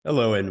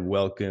Hello and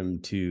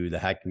welcome to the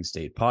Hacking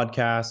State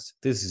podcast.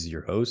 This is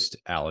your host,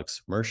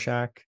 Alex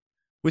Mershak.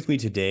 With me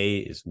today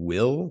is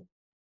Will.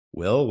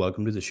 Will,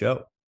 welcome to the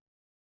show.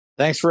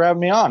 Thanks for having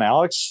me on,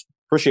 Alex.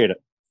 Appreciate it.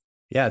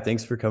 Yeah,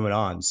 thanks for coming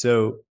on.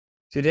 So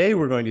today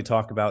we're going to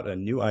talk about a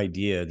new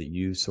idea that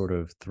you've sort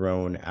of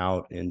thrown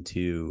out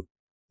into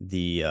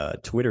the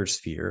Twitter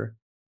sphere,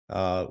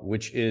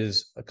 which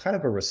is a kind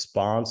of a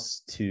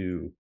response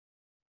to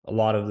a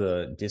lot of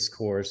the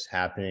discourse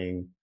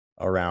happening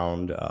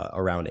around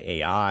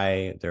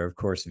AI. There are, of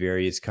course,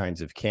 various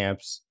kinds of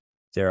camps.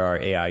 There are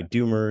AI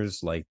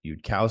doomers like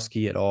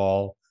Yudkowsky et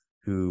al.,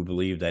 who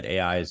believe that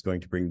AI is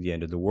going to bring the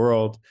end of the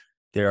world.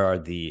 There are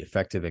the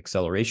effective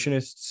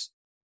accelerationists,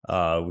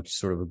 which is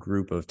sort of a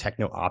group of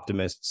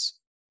techno-optimists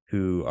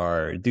who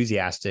are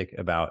enthusiastic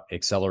about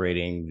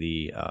accelerating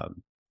the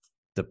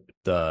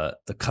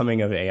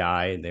coming of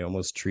AI, and they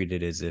almost treat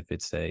it as if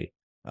it's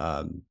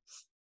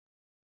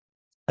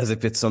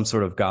some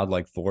sort of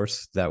godlike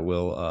force that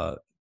will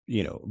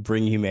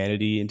bring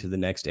humanity into the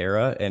next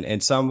era,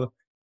 and some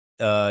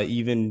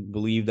even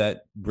believe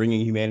that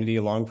bringing humanity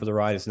along for the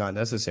ride is not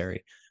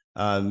necessary.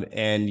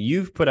 And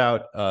you've put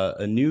out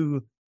a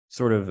new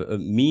sort of a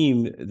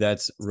meme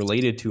that's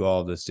related to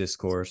all of this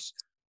discourse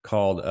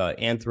called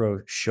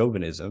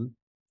Anthrochauvinism,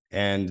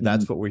 and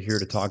that's what we're here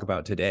to talk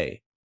about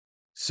today.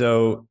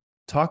 So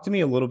talk to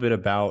me a little bit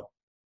about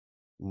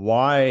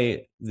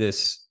why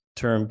this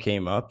term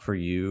came up for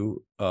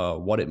you,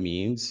 what it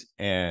means,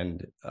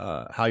 and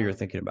how you're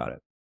thinking about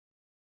it.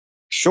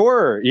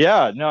 Sure.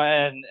 Yeah. No,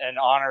 and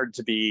honored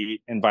to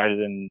be invited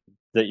and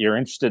that you're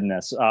interested in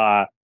this.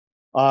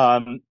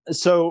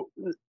 So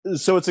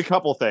it's a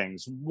couple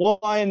things.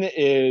 One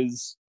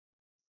is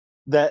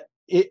that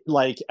it,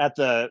 like, at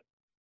the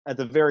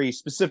very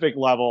specific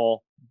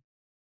level,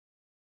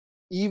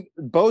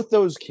 both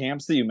those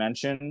camps that you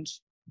mentioned,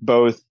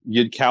 both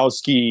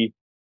Yudkowsky,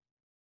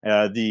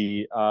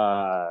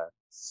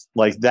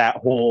 like that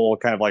whole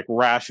kind of like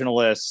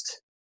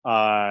rationalist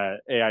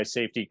AI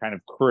safety kind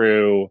of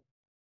crew,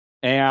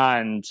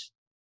 and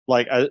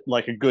like a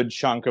good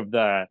chunk of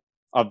the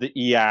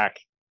EAC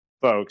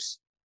folks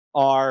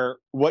are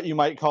what you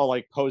might call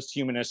like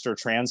post-humanist or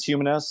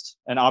transhumanist,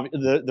 and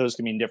those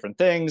can mean different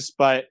things,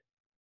 but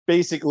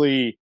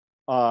basically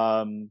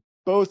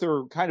both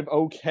are kind of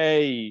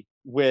okay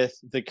with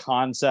the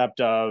concept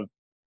of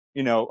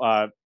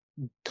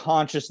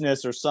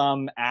consciousness or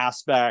some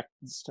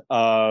aspects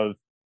of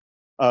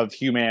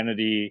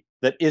humanity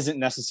that isn't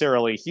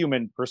necessarily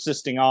human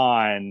persisting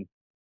on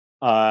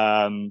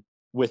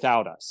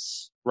without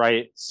us,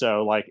 right?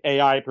 So like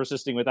AI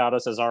persisting without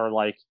us as our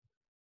like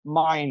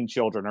mind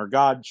children or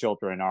god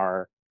children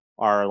are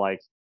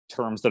like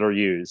terms that are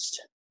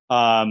used,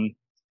 and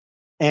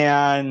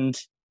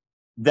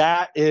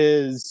that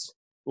is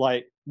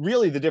like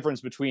really the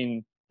difference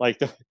between like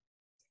the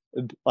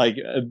like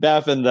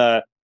Beth and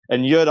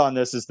Yud on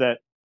this is that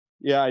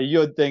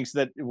Yud thinks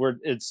that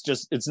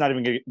it's not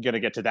even going to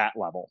get to that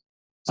level.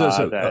 So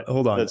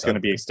hold on, that's going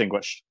to be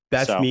extinguished.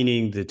 Beth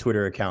meaning the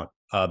Twitter account,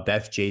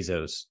 Beth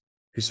Bezos,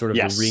 who's sort of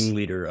the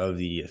ringleader of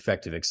the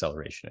effective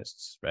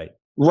accelerationists, right?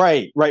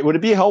 Right. Would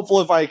it be helpful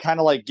if I kind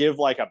of like give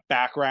like a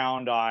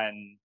background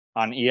on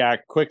EAC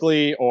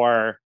quickly,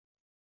 or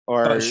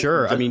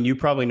sure. I mean, you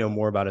probably know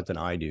more about it than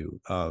I do.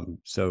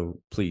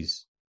 So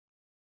please.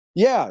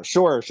 Yeah,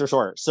 sure.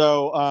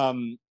 So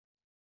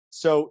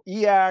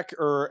EAC,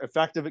 or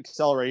effective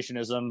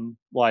accelerationism,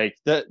 like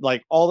that,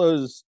 like all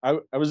those. I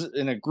was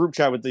in a group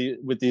chat with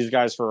these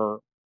guys for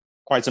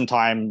quite some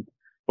time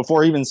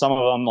before even some of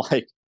them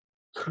like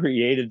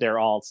created their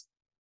alts,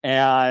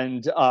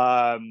 and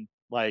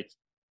like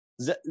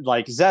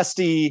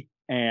Zesty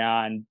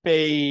and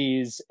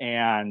Baze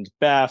and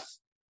Beth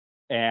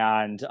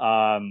and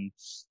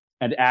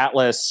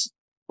Atlas,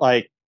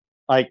 like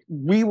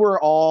we were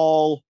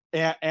all,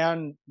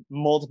 and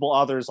multiple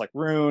others like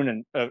Rune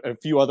and a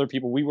few other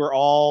people, we were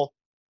all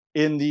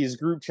in these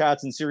group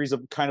chats and series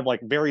of kind of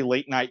like very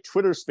late night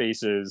Twitter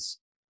spaces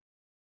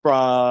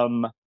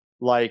from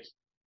like,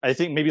 I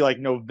think maybe like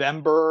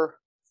November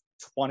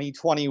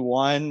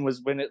 2021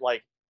 was when it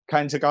like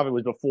kind of took off. It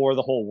was before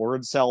the whole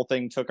word cell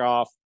thing took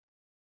off.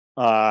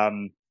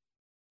 And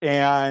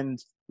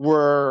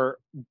were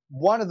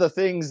one of the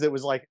things that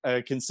was like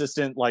a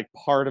consistent like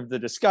part of the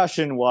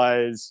discussion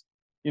was,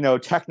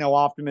 techno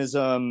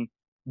optimism,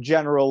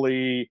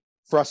 generally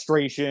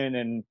frustration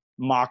and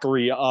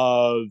mockery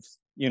of,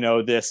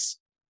 this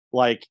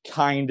like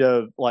kind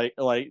of like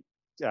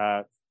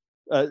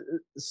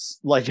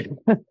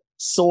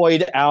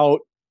soyed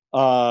out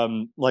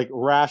like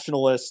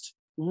rationalist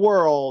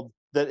world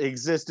that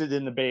existed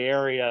in the Bay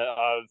Area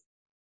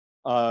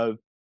of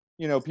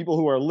people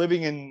who are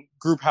living in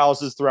group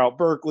houses throughout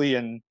Berkeley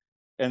and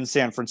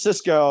San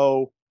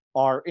Francisco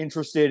are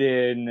interested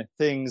in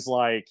things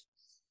like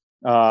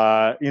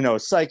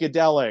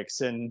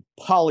psychedelics and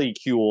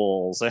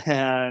polycules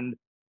and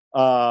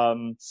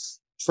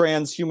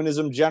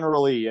transhumanism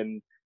generally,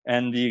 and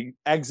the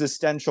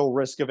existential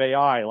risk of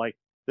AI. Like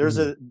there's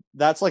Mhm. a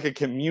that's like a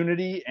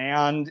community,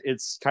 and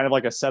it's kind of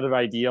like a set of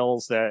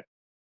ideals that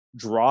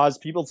draws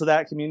people to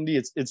that community.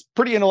 It's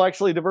pretty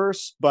intellectually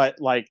diverse, but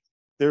like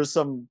there's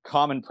some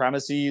common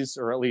premises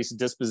or at least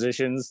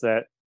dispositions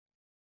that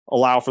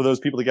allow for those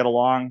people to get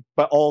along,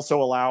 but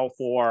also allow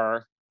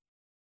for,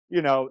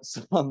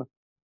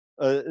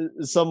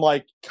 some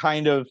like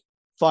kind of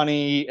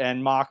funny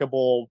and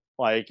mockable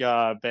like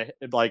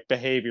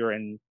behavior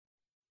and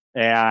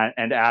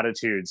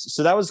attitudes.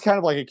 So that was kind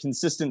of like a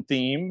consistent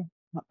theme.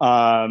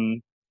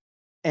 Um,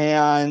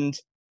 and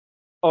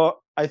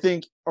I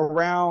think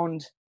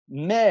around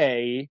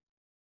May,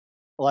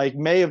 like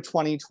May of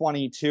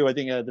 2022, I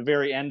think at the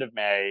very end of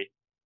May,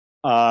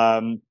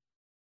 um,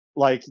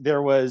 like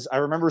there was, I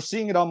remember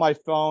seeing it on my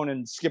phone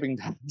and skipping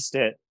past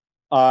it.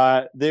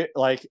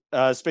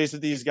 Space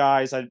with these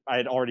guys, I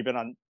had already been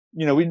on,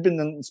 we'd been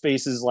in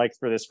spaces like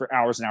for this for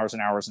hours and hours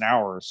and hours and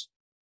hours.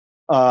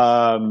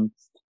 Um,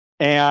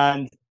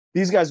 and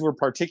these guys were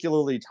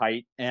particularly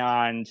tight,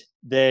 and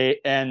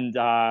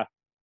I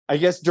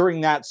guess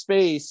during that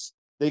space,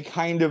 they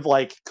kind of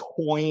like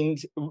coined,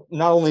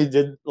 not only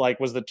did like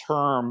was the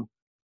term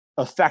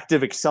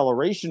effective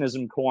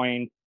accelerationism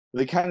coined,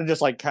 they kind of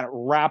just like kind of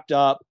wrapped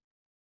up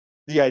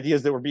the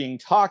ideas that were being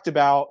talked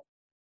about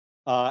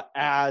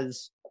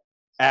as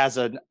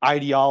an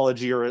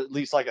ideology, or at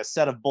least like a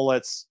set of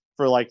bullets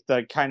for like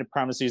the kind of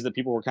premises that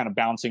people were kind of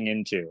bouncing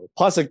into.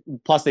 Plus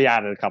they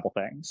added a couple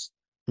things.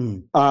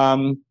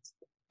 Mm.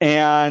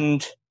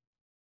 And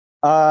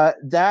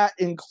that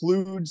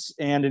includes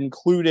and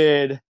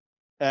included,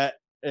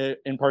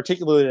 in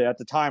particular at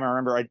the time, I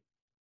remember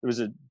there was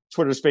a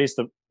Twitter space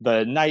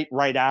the night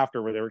right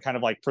after where they were kind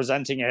of like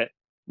presenting it,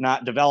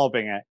 not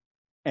developing it.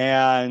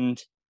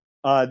 And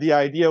the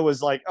idea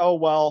was like, oh,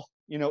 well,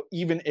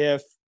 even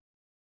if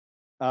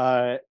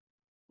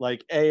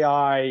like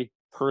AI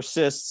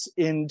persists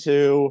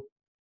into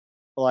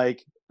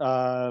like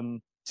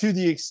to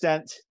the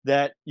extent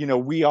that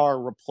we are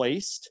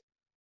replaced,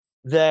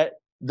 that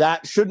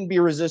shouldn't be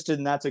resisted,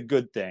 and that's a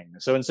good thing.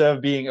 So instead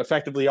of being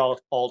effectively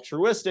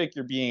altruistic,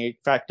 you're being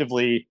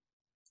effectively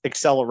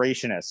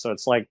accelerationist. So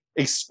it's like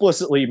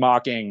explicitly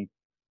mocking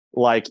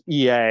like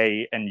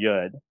EA and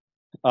Yud.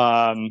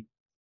 Yud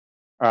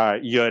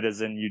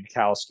as in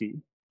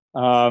Yudkowsky.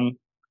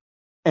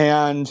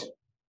 And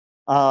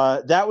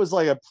that was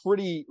like a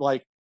pretty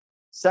like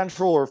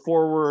central or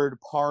forward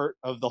part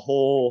of the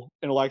whole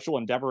intellectual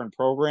endeavor and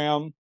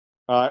program.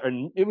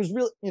 And it was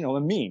really, a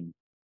meme.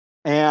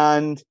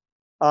 And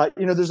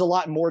there's a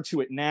lot more to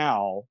it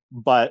now,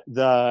 but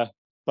that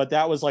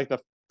was like the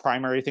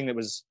primary thing that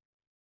was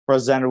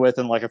presented with,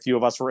 and like a few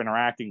of us were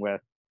interacting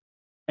with.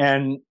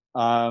 And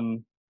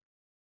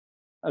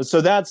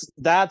so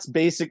that's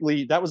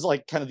basically, that was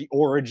like kind of the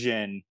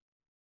origin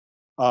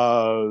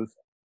of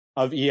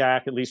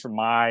EAC, at least from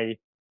my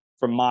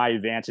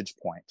vantage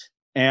point.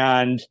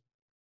 And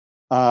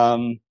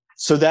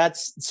so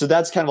that's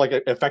kind of like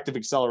effective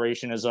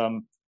accelerationism.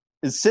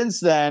 Since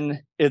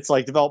then, it's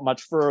like developed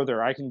much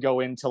further. I can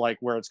go into like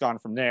where it's gone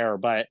from there,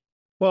 but in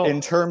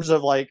Well, terms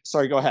of like,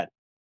 sorry, go ahead.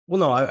 well,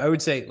 no, I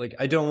would say like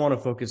I don't want to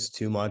focus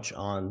too much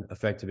on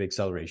effective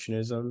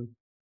accelerationism.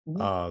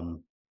 Mm-hmm.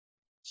 Um,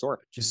 Sure.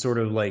 just sort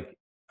of like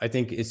I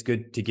think it's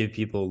good to give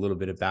people a little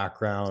bit of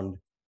background,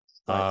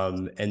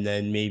 Right. and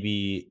then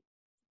maybe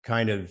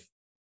kind of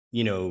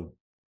you know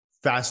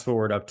fast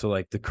forward up to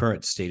like the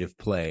current state of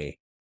play,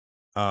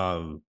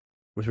 um,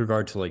 with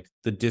regard to like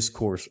the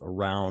discourse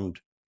around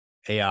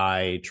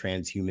AI,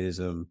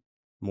 transhumanism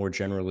more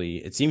generally.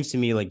 It seems to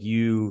me like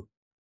you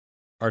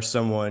are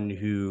someone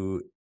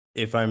who,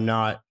 if I'm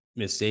not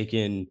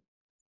mistaken,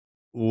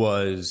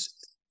 was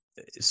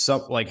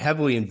some like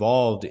heavily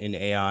involved in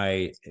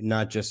AI,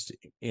 not just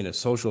in a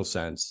social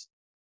sense,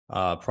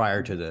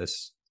 prior to Mm-hmm.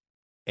 this,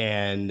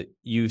 and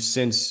you've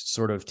since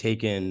sort of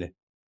taken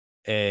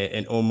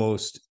an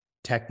almost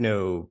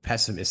techno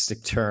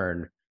pessimistic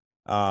turn,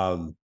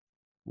 um,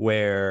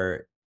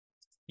 where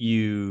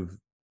you've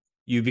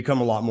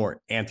become a lot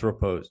more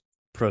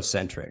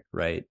anthropocentric,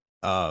 right?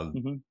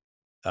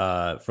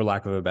 Mm-hmm. For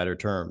lack of a better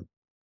term.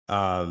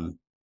 Um,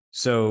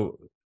 so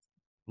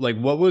like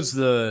what was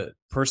the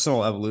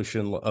personal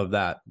evolution of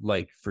that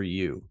like for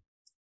you?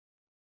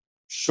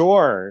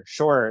 Sure.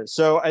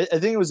 So I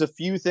think it was a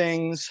few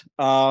things.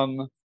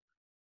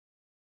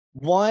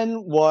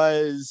 One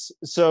was,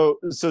 so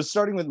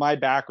starting with my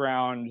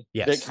background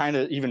that Yes. kind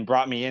of even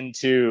brought me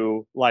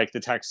into like the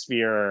tech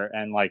sphere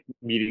and like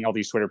meeting all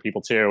these Twitter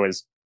people too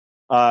is,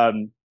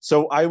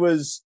 so I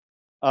was,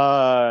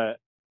 I've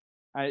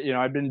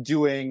been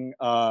doing,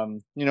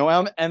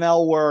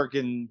 ML work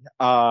and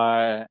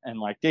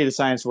like data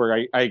science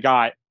work. I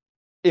got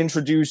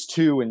introduced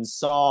to and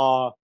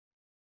saw,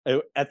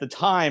 at the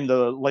time,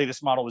 the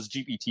latest model was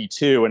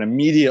GPT-2, and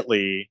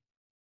immediately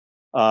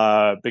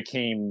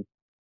became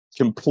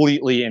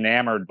completely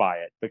enamored by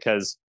it,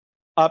 because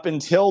up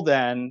until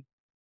then,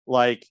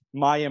 like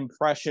my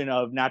impression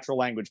of natural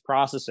language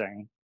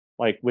processing,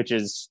 like which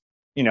is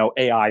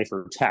AI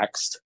for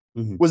text,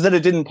 Mhm. was that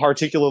it didn't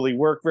particularly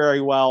work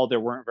very well. There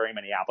weren't very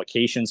many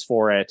applications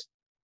for it.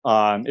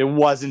 it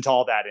wasn't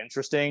all that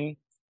interesting,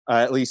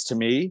 at least to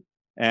me.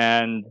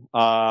 And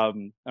I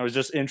was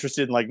just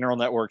interested in like neural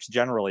networks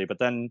generally. But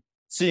then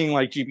seeing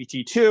like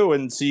GPT-2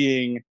 and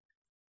seeing,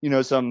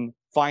 some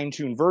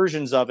fine-tuned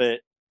versions of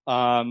it,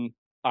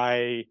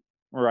 I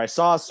I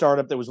saw a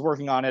startup that was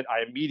working on it.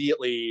 I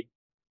immediately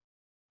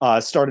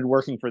started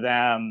working for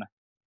them,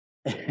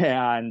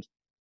 and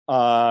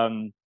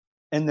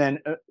then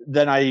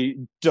I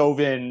dove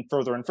in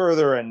further and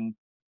further and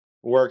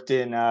worked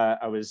in.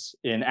 I was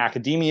in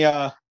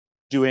academia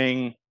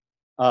doing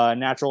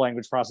natural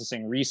language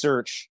processing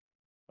research.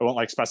 I won't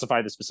like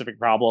specify the specific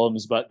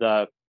problems, but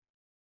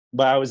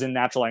I was in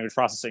natural language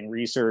processing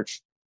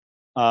research.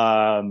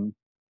 Um,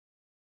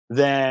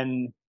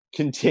 then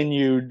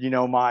continued,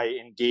 my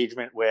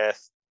engagement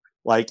with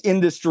like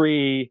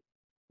industry,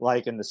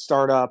 like in the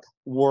startup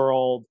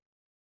world,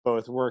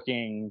 both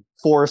working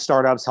for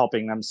startups,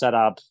 helping them set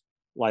up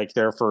like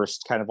their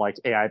first kind of like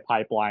AI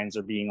pipelines,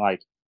 or being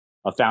like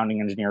a founding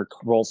engineer,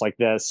 roles like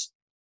this,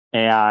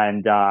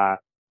 and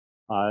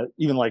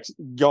even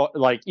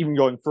even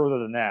going further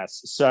than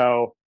this.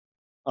 So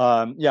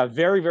yeah,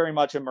 very very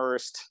much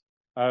immersed,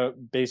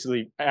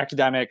 basically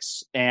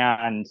academics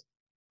and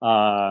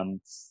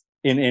um,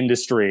 in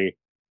industry.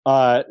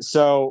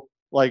 So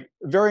like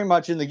very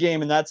much in the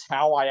game, and that's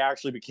how I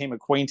actually became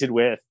acquainted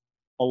with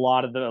a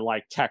lot of the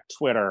like tech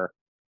Twitter,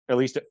 at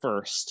least at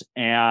first,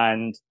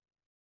 and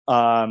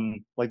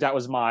like that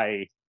was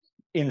my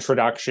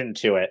introduction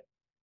to it.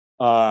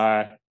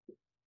 Uh,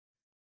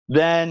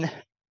 then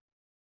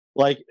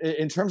like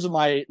in terms of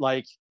my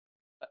like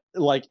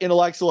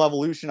intellectual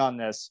evolution on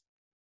this,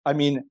 I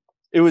mean,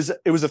 it was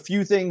a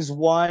few things.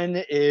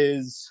 One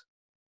is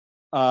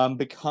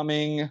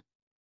becoming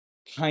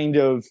kind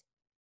of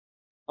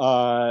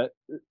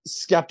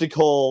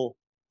skeptical.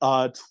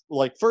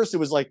 Like first, it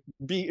was like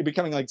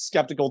becoming like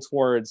skeptical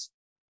towards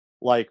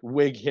like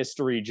Whig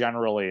history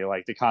generally,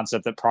 like the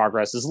concept that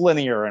progress is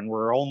linear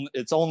and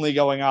it's only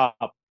going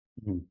up.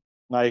 Mhm.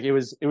 Like it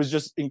was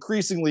just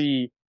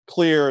increasingly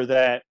clear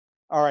that,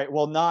 all right,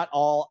 well, not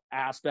all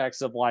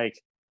aspects of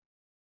like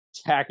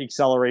tech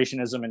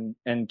accelerationism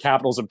and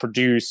capitalism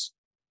produce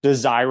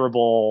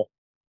desirable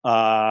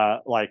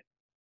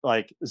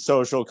like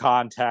social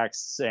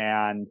contexts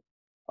and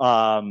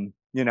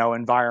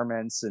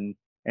environments and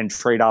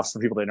trade-offs for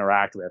people to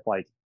interact with.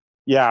 Like,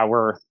 yeah,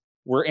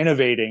 we're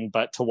innovating,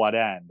 but to what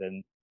end?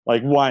 And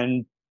like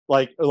one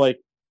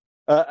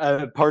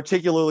a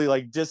particularly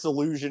like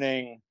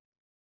disillusioning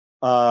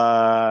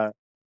uh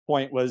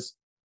point was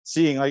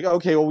seeing like,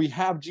 okay, well, we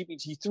have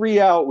GPT-3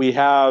 out, we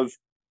have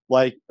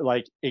like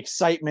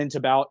excitement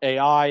about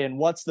AI, and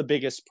what's the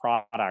biggest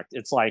product?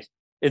 It's like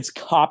it's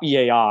copy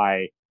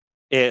AI.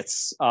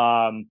 It's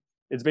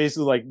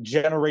basically like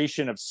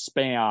generation of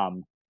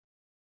spam.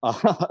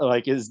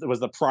 Like was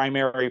the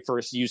primary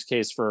first use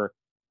case for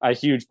a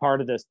huge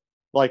part of this.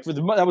 Like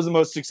that was the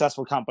most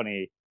successful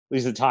company, at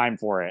least the time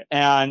for it,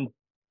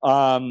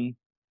 um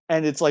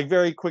and it's like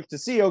very quick to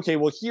see, okay,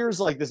 well, here's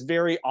like this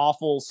very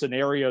awful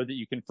scenario that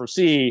you can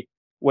foresee,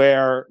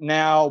 where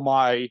now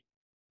my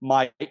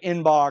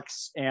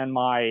inbox and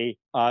my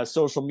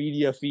social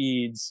media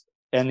feeds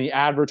and the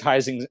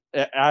advertisements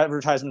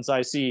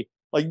I see,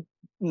 like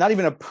not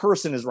even a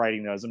person is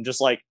writing those. I'm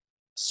just like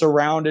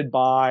surrounded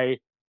by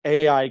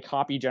AI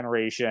copy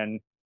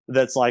generation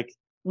that's like,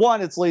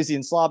 one, it's lazy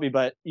and sloppy,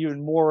 but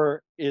even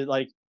more,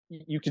 like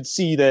you could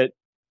see that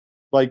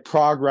like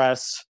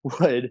progress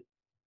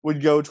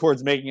would go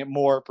towards making it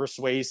more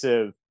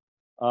persuasive.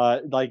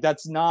 Like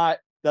that's not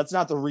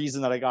the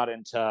reason that I got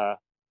into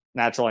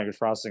natural language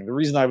processing. The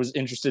reason I was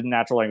interested in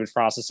natural language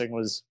processing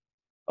was,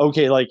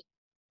 okay, like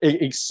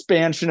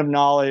expansion of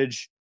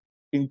knowledge,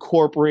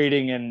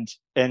 incorporating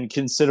and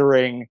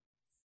considering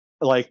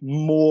like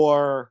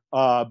more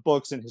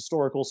books and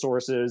historical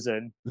sources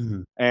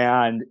Mhm.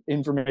 and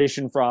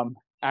information from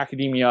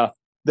academia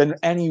than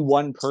any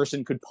one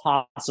person could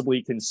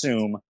possibly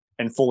consume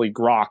and fully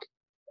grok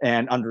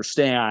and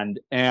understand.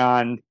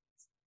 And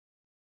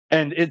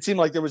it seemed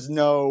like there was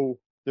no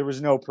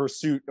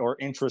pursuit or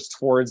interest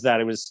towards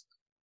that. It was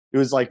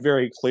like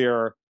very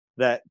clear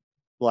that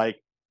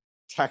like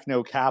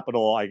techno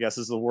capital, I guess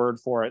is the word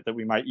for it that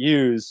we might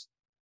use,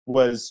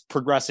 was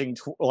progressing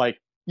to like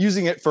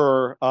using it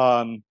for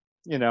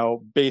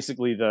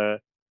basically the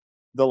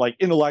like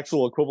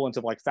intellectual equivalent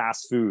of like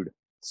fast food.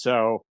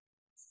 So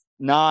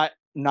not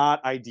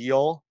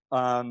ideal.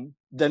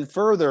 Then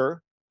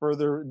further,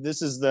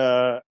 this is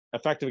the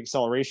effective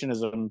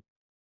accelerationism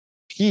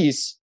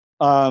piece.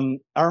 I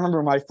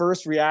remember my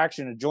first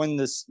reaction to join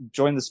the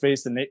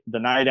space the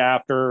night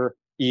after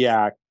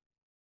EAC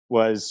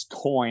was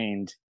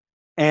coined,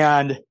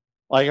 and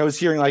like I was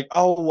hearing like,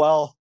 oh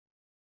well,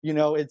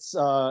 it's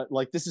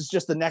like this is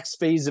just the next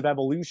phase of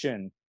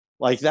evolution,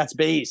 like that's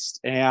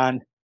based,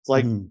 and it's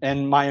like, Mhm.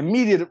 and my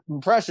immediate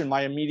impression,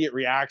 my immediate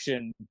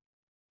reaction,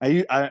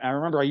 I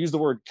remember I used the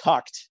word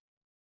cucked,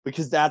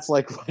 because that's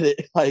like what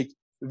it like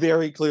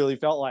very clearly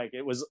felt like.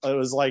 It was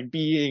like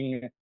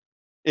being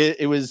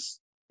it was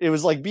it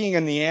was like being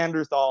a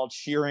Neanderthal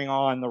cheering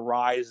on the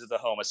rise of the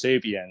Homo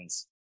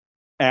sapiens.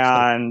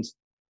 And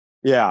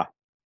yeah.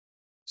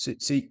 So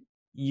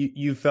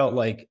you felt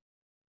like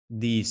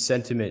the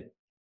sentiment,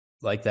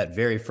 like that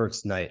very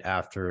first night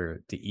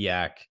after the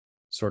EAC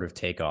sort of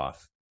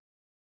takeoff,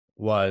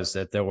 was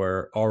that there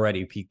were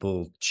already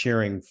people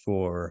cheering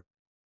for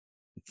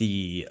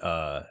the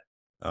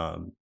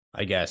um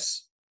I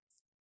guess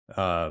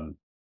um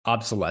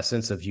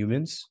obsolescence of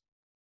humans.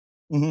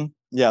 Mm-hmm.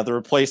 Yeah, the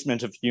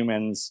replacement of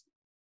humans,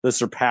 the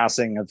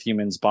surpassing of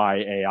humans by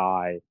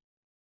AI,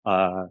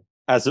 uh,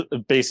 as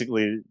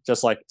basically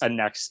just like a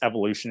next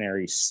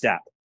evolutionary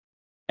step.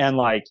 And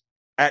like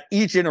at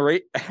each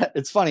iteration,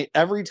 it's funny,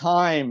 every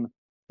time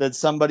that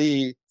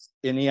somebody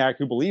in EAC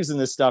who believes in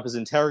this stuff is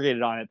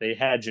interrogated on it, they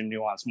hedge and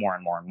nuance more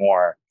and more and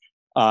more.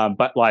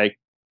 But like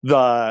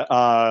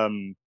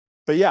the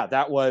but yeah,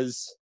 that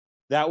was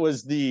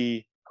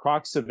the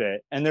crux of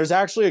it. And there's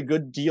actually a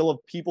good deal of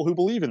people who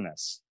believe in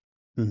this.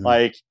 Mhm.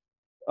 Like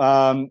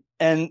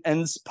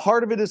and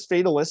part of it is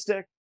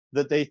fatalistic,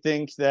 that they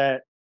think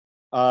that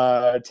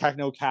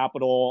techno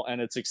capital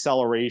and its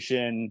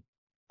acceleration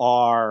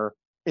are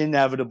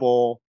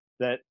inevitable,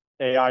 that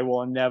AI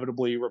will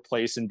inevitably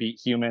replace and beat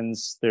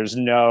humans. There's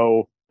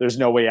no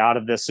way out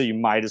of this, so you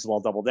might as well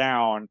double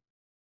down.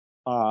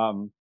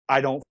 I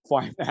don't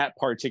find that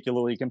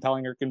particularly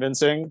compelling or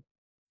convincing,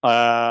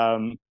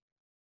 um,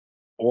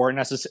 or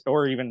necessary,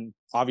 or even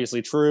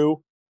obviously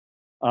true.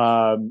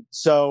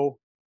 So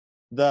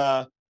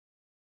the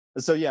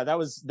so yeah, that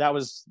was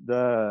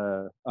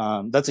the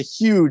that's a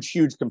huge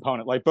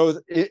component. Like both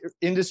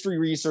industry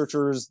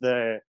researchers,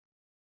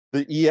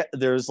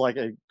 there's like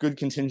a good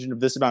contingent of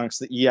this amongst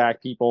the EAC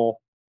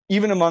people,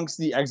 even amongst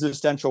the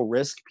existential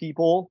risk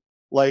people.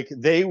 Like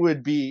they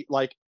would be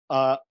like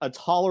a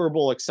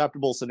tolerable,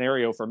 acceptable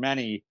scenario for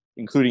many,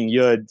 including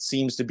Yud,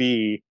 seems to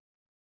be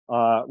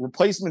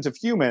replacement of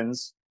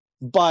humans,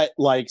 but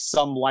like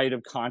some light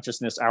of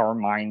consciousness, our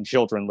mind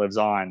children lives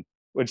on,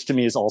 which to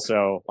me is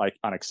also like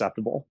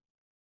unacceptable.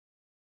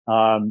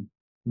 Um,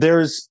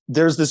 there's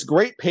this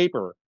great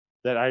paper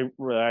that I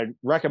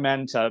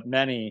recommend to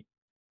many,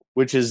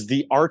 which is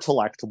the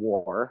Artillect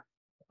War,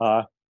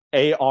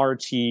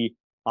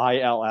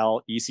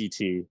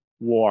 Artillect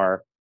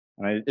War.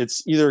 And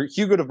it's either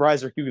Hugo de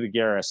Vries or Hugo de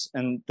Garis.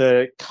 And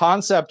the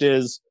concept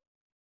is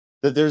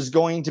that there's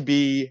going to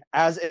be,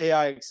 as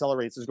AI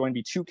accelerates, there's going to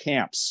be two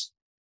camps.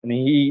 And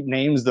he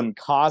names them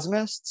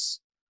cosmists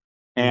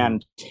Mhm.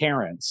 and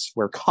Terrans,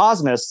 where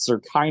cosmists are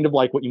kind of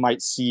like what you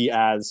might see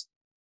as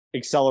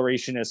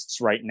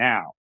accelerationists right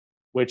now,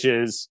 which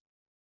is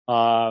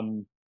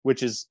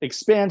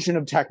expansion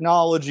of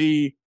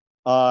technology,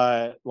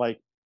 like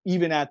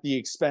even at the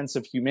expense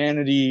of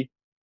humanity,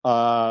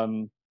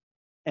 um,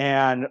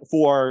 and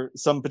for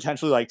some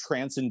potentially like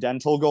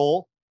transcendental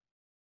goal.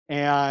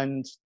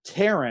 And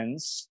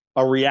Terrans,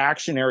 a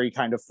reactionary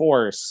kind of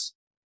force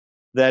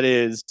that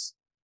is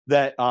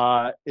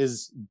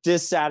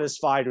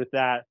dissatisfied with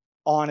that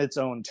on its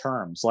own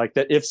terms. Like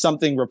that if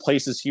something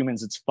replaces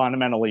humans, it's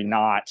fundamentally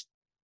not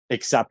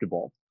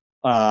acceptable,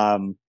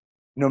 no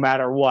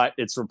matter what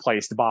it's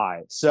replaced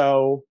by.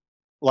 So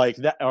like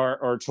that,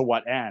 or to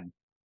what end.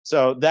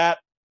 So that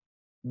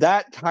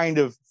kind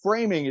of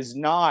framing is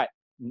not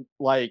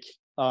like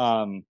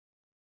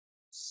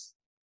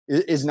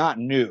is not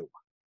new.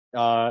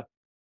 uh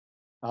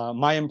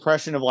my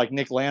impression of like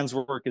Nick Land's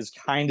work is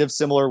kind of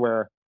similar,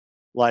 where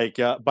like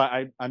but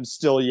I'm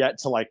still yet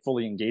to like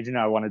fully engage in it.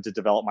 I wanted to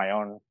develop my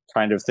own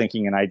kind of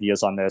thinking and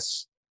ideas on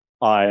this,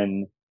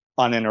 on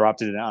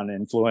uninterrupted and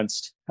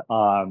uninfluenced,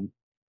 and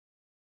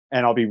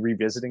I'll be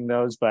revisiting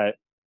those. But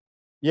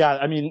yeah,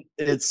 I mean,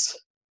 it's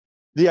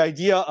the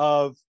idea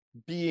of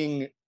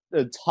being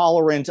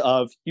tolerant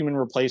of human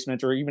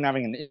replacement, or even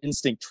having an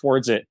instinct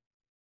towards it,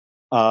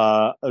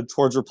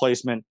 towards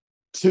replacement,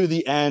 to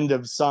the end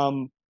of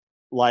some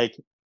like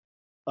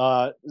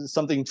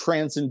something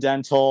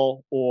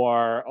transcendental,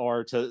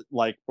 or to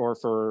like, or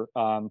for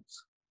or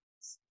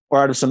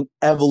out of some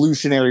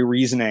evolutionary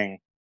reasoning,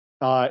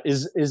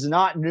 is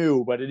not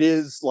new, but it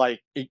is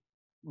like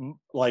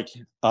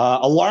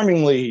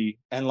alarmingly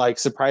and like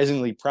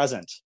surprisingly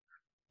present.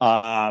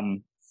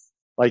 Um,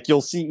 like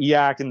you'll see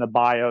EAC in the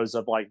bios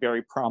of like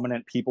very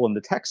prominent people in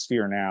the tech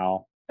sphere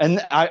now,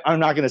 and I'm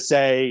not going to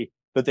say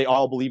that they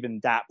all believe in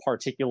that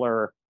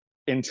particular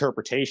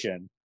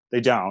interpretation.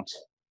 They don't,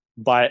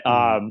 but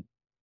Mhm.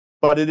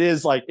 it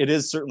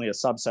is certainly a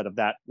subset of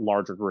that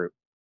larger group.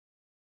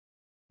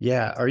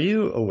 Yeah, are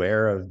you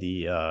aware of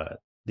the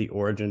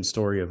origin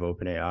story of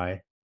OpenAI?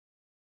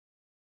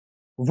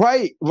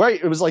 Right, right.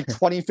 It was like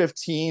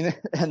 2015,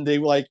 and they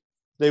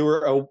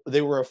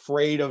were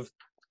afraid of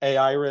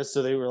AI risk,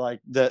 so they were like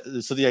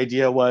the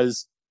idea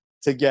was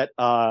to get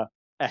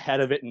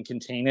ahead of it and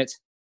contain it.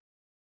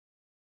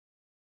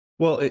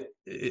 Well,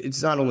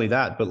 it's not only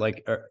that, but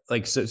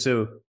like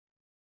so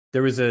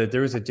there was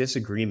a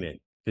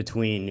disagreement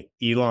between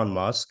Elon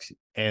Musk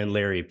and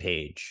Larry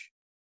Page,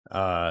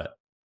 uh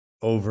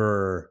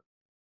over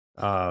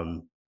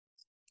um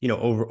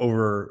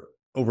over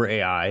over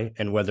AI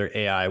and whether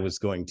AI was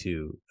going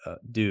to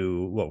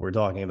do what we're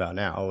talking about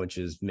now, which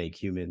is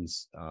make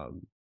humans,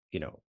 you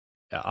know,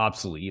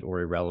 obsolete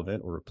or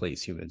irrelevant or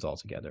replace humans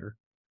altogether.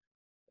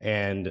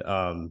 And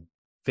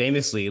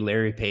famously,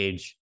 Larry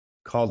Page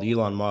called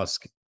Elon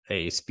Musk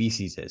a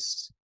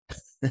speciesist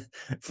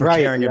for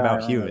Right. caring Yeah, I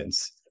about remember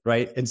humans,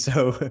 right? And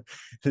so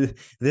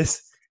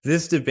this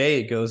this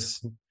debate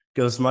goes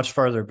much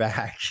farther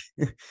back.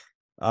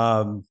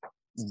 um,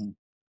 that. Mhm.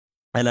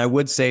 and I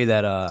would say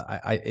that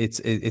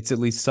it's at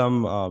least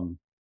some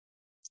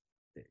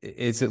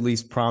it's at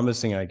least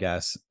promising, I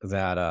guess,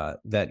 that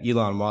that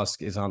Elon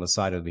Musk is on the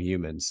side of the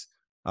humans.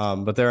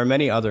 But there are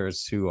many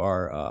others who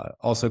are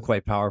also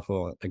quite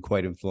powerful and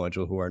quite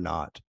influential who are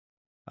not.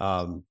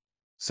 Um,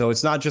 so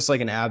it's not just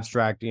like an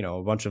abstract, you know,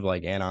 a bunch of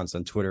like anons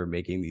on Twitter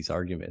making these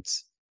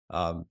arguments.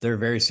 They're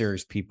very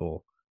serious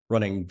people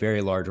running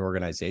very large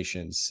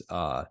organizations,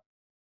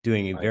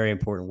 doing Right. very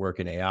important work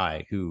in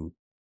AI who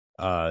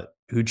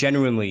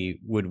genuinely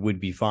would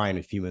be fine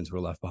if humans were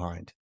left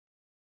behind.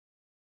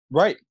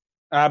 Right.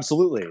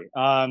 Absolutely.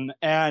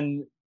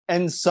 And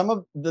some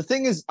of the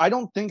thing is, I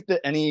don't think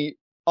that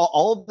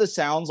all of this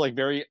sounds like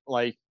very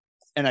like,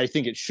 and I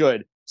think it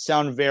should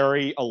sound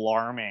very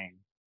alarming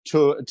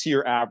to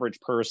your average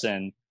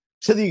person,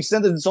 to the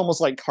extent that it's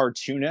almost like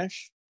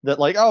cartoonish, that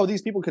like, oh,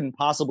 these people couldn't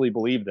possibly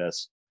believe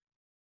this.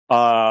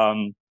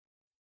 Um,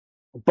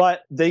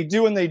 but they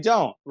do and they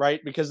don't,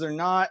 right? Because they're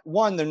not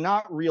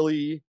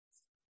really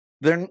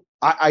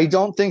I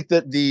don't think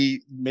that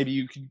the maybe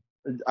you could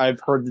I've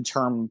heard the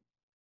term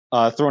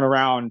thrown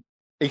around,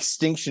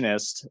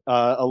 extinctionist,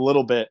 a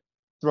little bit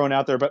thrown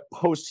out there, but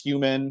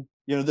post-human,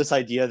 this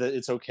idea that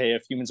it's okay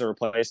if humans are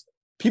replaced.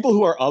 People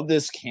who are of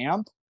this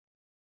camp,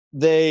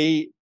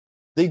 they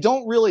they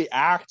don't really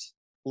act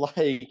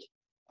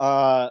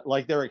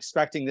like they're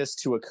expecting this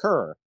to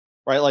occur,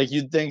 right? Like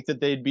you'd think that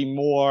they'd be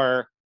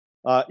more,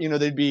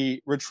 they'd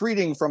be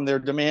retreating from their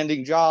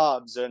demanding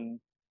jobs and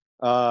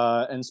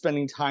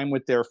spending time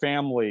with their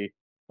family.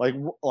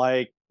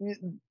 Like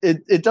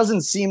it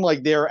doesn't seem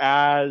like they're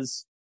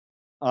as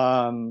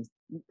um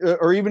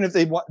or even if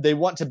they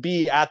want to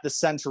be at the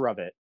center of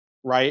it,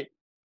 right?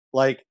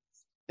 Like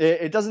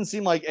it doesn't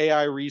seem like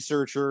AI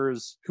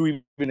researchers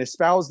who even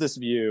espouse this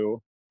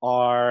view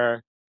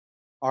are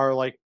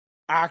like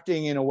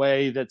acting in a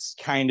way that's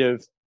kind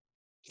of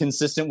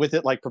consistent with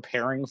it, like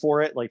preparing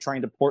for it, like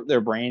trying to port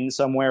their brain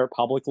somewhere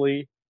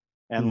publicly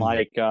and Hmm.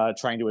 like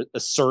trying to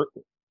assert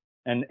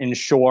and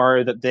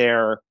ensure that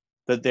their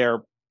that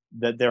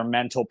their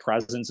mental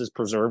presence is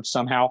preserved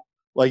somehow.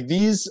 Like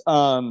these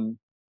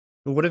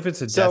What if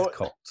it's a death so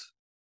cult?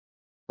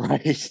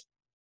 right.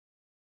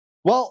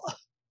 Well,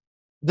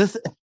 this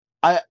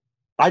I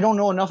I don't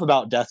know enough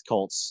about death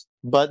cults,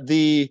 but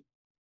the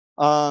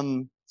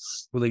um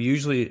Well, they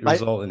usually I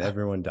result in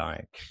everyone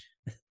dying.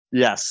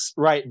 yes,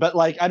 right. But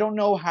like I don't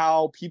know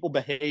how people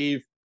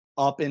behave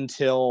up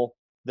until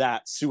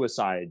that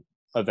suicide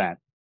event.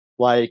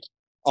 Like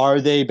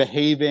are they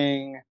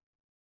behaving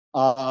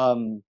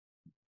um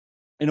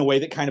in a way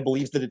that kind of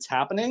believes that it's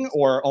happening,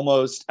 or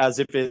almost as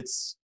if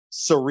it's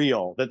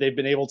surreal that they've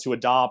been able to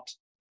adopt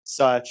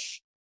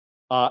such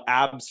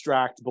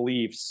abstract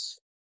beliefs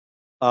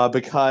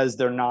because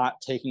they're not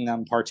taking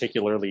them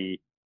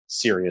particularly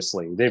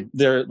seriously. They've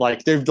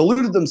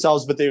deluded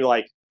themselves, but they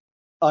like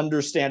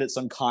understand at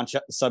some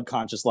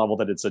subconscious level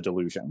that it's a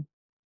delusion.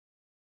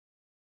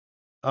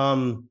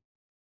 Um,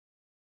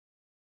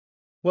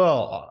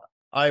 well,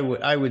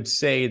 I would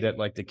say that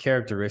like the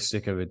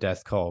characteristic of a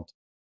death cult,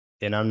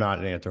 and I'm not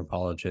an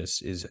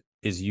anthropologist, is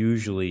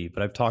usually,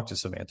 but I've talked to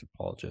some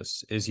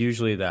anthropologists, is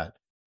usually that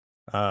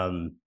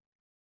um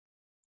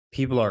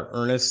people are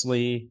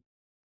earnestly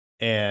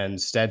and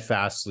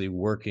steadfastly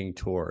working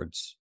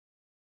towards,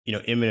 you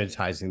know,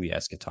 immanentizing the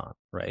eschaton,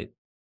 right?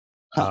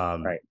 Huh,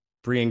 Um, right,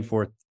 bringing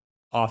forth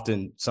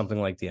often something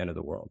like the end of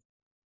the world.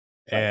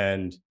 right.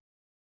 And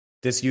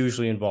this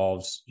usually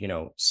involves, you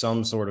know,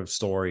 some sort of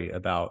story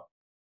about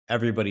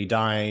everybody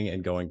dying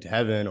and going to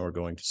heaven or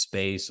going to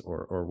space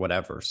or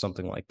whatever,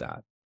 something like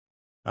that.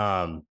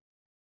 Um,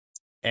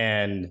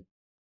 and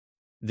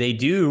they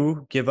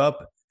do give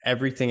up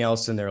everything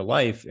else in their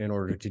life in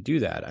order to do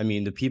that. I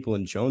mean, the people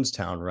in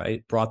Jonestown,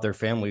 right, brought their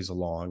families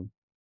along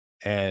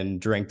and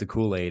drank the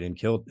Kool-Aid and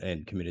killed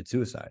and committed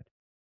suicide.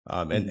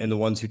 Mhm. And the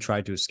ones who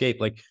tried to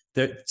escape, like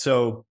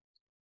so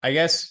I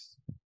guess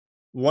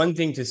one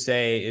thing to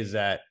say is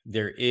that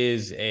there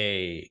is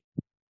a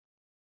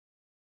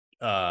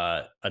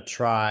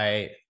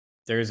tri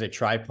there's a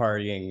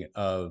tri-partying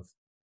of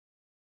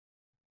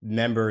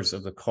members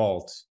of the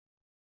cult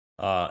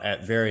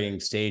at varying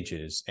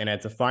stages, and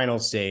at the final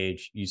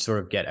stage you sort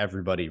of get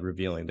everybody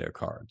revealing their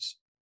cards.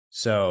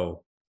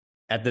 So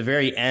at the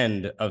very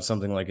end of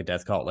something like a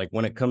death cult, like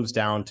when it comes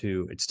down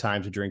to it's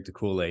time to drink the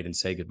Kool-Aid and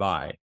say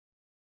goodbye,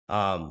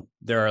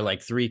 there are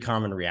like three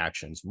common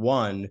reactions.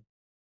 One,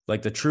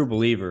 like the true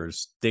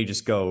believers, they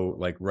just go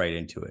like right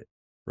into it,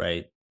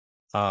 right?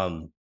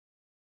 um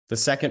the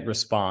second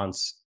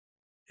response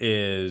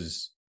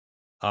is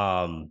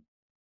um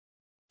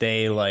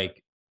they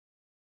like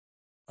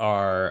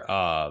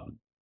are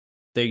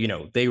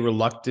they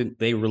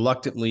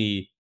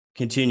reluctantly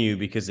continue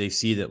because they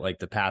see that like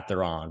the path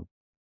they're on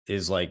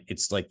is like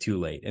it's like too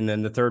late. And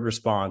then the third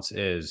response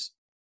is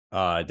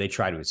they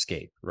try to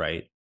escape,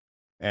 right?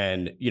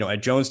 And at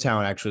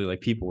Jonestown, actually,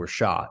 like people were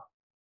shot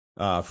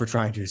for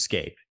trying to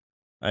escape.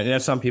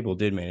 And some people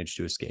did manage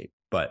to escape,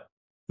 but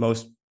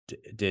most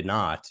did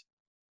not.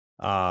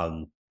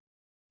 Um,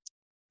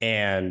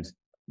 and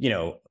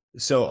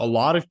so a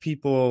lot of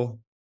people,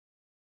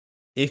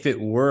 if it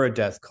were a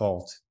death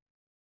cult,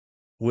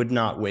 would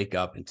not wake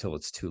up until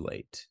it's too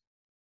late.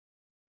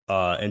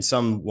 And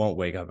some won't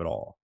wake up at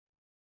all.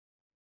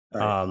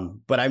 Right.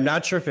 But I'm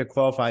not sure if it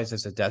qualifies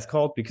as a death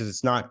cult because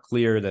it's not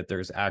clear that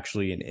there's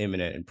actually an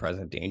imminent and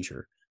present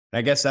danger. And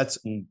I guess that's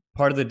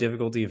part of the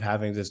difficulty of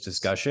having this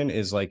discussion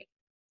is like,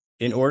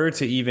 in order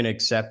to even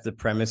accept the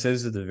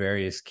premises of the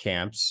various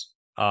camps,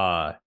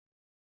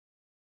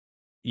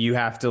 you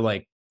have to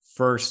like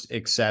first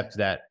accept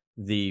that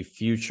the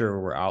future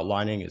we're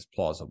outlining is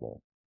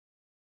plausible.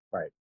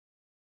 Right.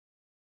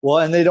 Well,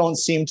 and they don't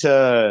seem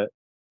to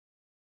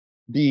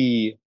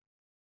be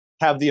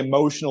have the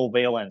emotional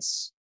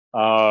valence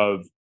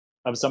of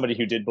somebody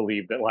who did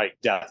believe that like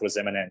death was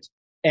imminent,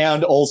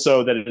 and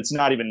also that it's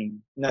not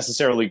even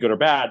necessarily good or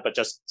bad, but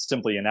just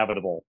simply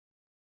inevitable.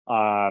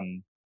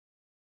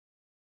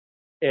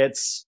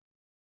 It's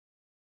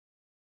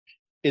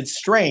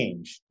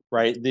strange,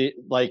 right?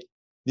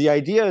 The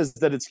idea is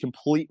that it's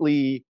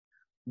completely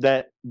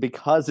that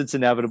because it's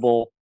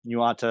inevitable,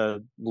 you ought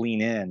to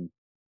lean in.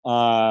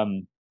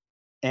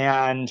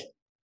 And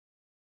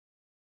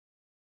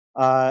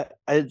I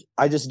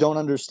just don't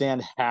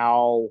understand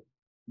how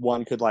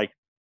one could like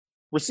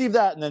receive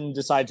that and then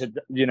decide to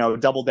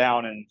double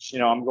down and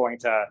I'm going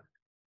to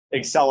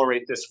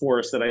accelerate this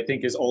force that I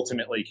think is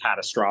ultimately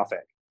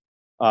catastrophic.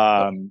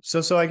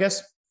 So I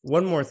guess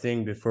one more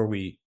thing before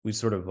we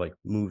sort of like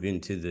move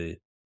into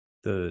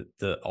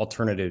the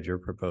alternative you're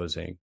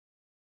proposing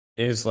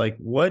is like,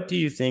 what do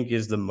you think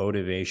is the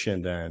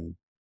motivation then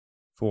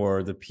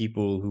for the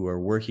people who are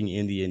working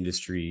in the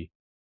industry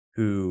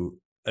who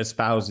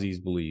espouse these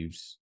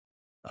beliefs,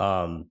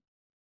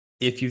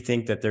 if you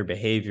think that their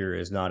behavior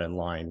is not in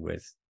line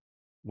with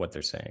what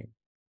they're saying?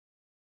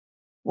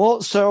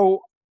 Well,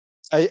 so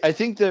I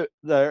think that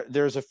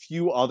there's a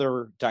few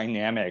other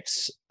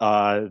dynamics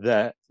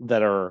that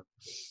are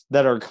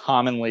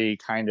commonly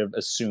kind of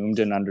assumed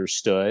and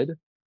understood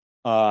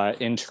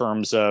in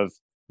terms of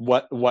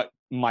what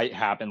might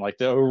happen, like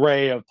the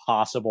array of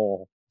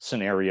possible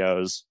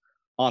scenarios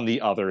on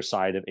the other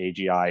side of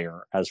AGI,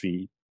 or as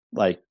we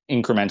like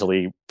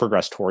incrementally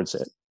progress towards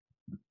it.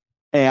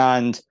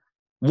 And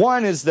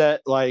one is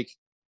that like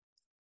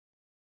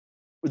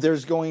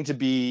there's going to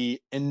be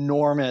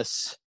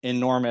enormous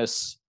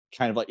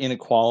kind of like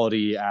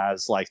inequality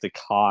as like the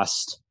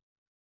cost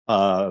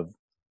of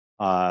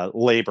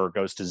labor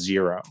goes to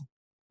zero,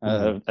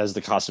 as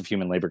the cost of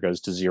human labor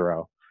goes to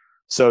zero.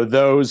 So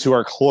those who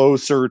are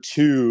closer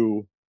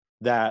to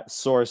that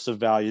source of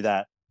value,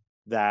 that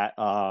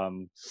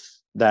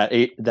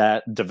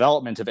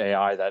development of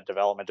AI, that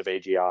development of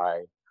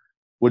AGI,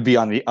 would be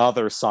on the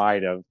other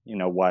side of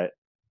what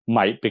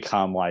might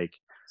become like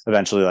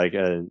eventually like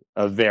a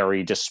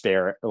very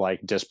disparate, like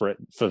disparate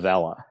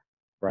favela,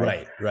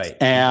 right? Right.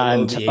 Below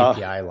And the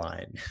API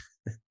line.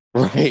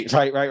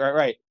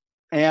 right.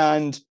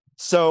 And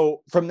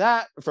so from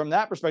that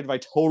perspective, I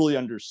totally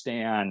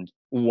understand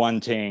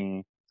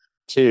wanting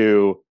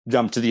to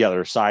jump to the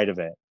other side of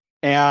it.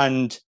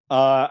 And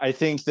I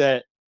think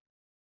that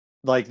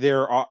like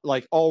there are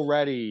like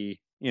already,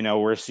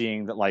 we're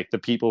seeing that like the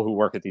people who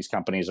work at these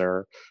companies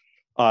are,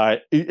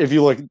 if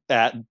you look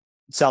at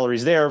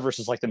salaries there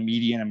versus like the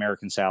median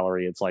American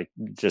salary, it's like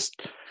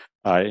just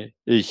a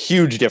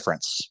huge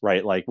difference,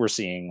 right? Like we're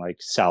seeing like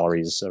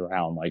salaries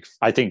around like,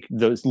 I think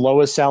the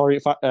lowest salary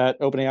at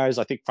OpenAI is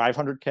I think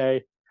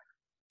 500K,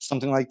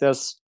 something like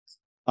this.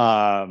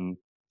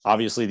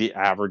 Obviously the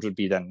average would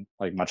be then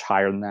like much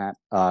higher than that,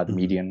 the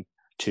median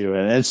too.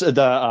 And it's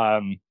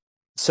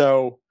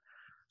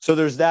so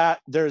there's that.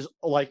 There's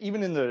like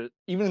even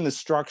in the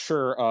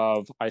structure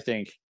of, I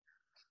think,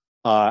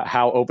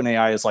 how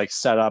OpenAI is like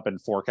set up and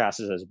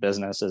forecasted as a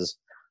business is,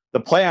 the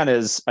plan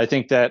is, I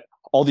think, that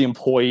all the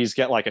employees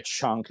get like a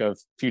chunk of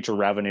future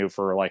revenue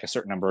for like a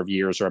certain number of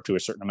years or up to a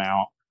certain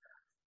amount.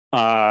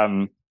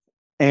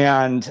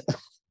 And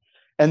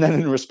then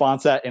in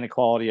response to that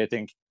inequality, I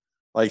think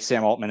like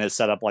Sam Altman has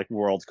set up like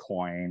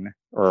WorldCoin,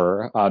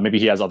 or maybe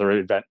he has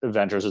other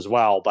ventures as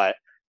well, but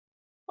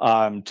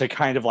to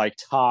kind of like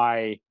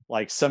tie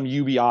like some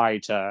UBI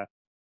to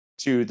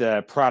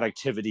the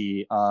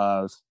productivity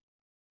of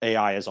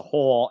AI as a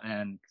whole.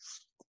 And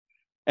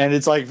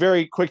it's like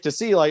very quick to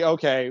see like,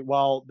 okay,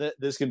 well,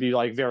 this can be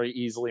like very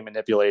easily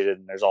manipulated,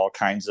 and there's all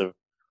kinds of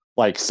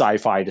like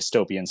sci-fi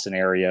dystopian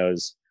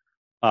scenarios.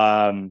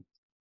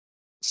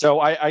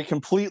 So I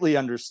completely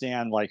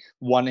understand like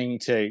wanting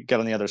to get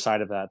on the other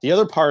side of that. The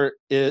other part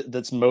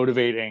that's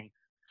motivating,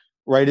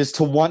 right, is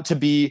to want to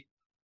be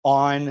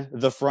on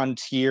the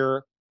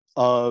frontier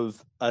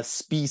of a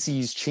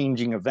species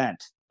changing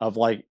event. of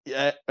like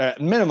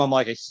at minimum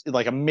like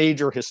a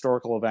major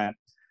historical event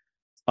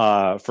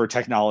for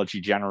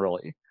technology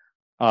generally.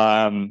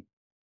 Um,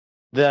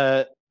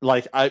 the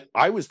like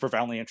I was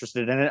profoundly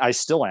interested in it. I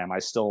still am. I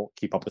still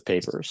keep up with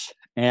papers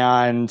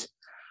and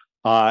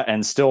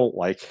still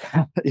like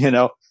you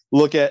know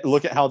look at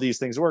how these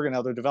things work and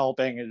how they're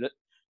developing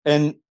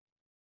and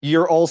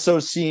you're also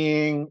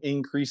seeing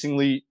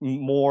increasingly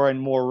more and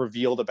more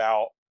revealed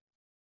about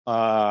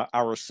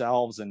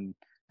ourselves and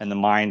the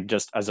mind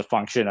just as a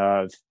function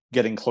of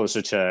getting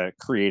closer to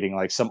creating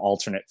like some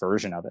alternate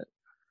version of it.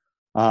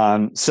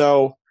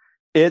 So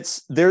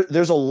it's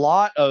there's a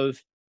lot of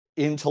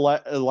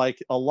intellect, like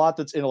a lot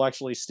that's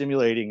intellectually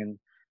stimulating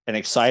and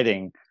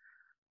exciting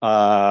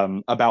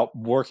about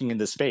working in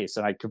this space,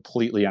 and I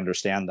completely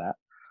understand that.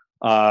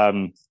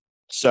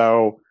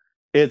 So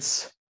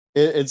it's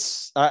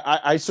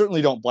I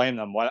certainly don't blame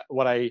them.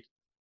 What I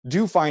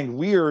do find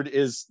weird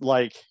is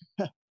like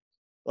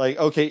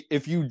okay,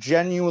 if you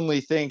genuinely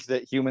think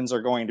that humans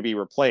are going to be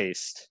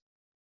replaced,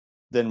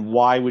 then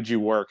why would you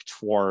work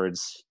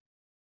towards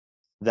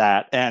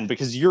that end?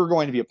 Because you're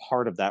going to be a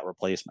part of that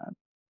replacement.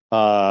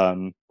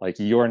 Like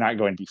you're not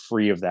going to be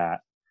free of that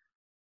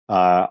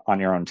on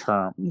your own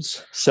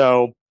terms.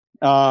 So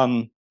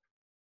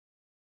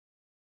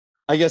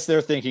I guess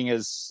their thinking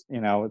is,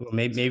 Well,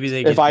 maybe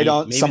they if get I eat.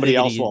 don't, Maybe they somebody get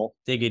else eat. will.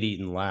 They get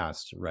eaten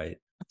last, right?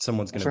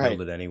 Someone's going That's to build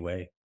right. it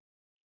anyway.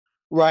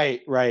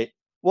 Right, right.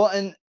 Well,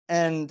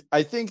 and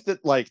I think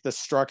that like the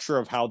structure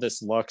of how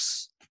this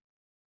looks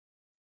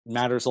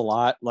matters a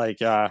lot. Like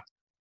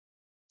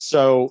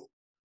so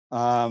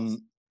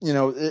you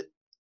know,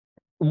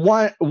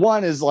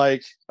 one is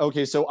like,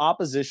 okay, so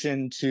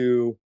opposition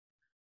to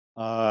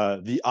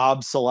the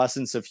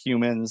obsolescence of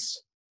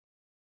humans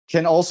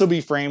can also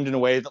be framed in a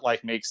way that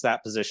like makes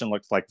that position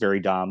look like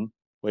very dumb,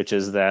 which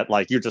is that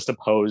like you're just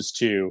opposed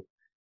to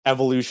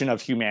evolution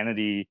of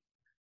humanity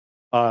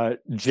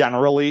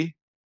generally,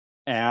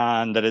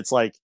 and that it's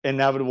like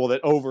inevitable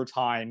that over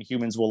time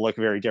humans will look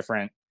very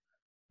different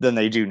than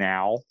they do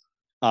now.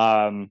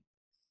 Um,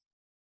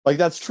 like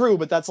that's true,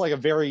 but that's like a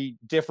very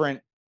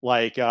different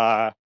like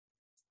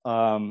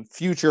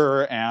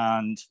future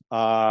and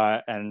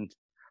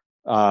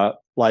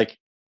like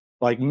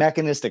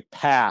mechanistic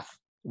path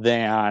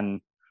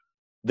than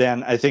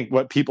I think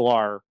what people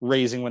are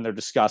raising when they're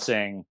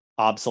discussing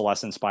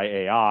obsolescence by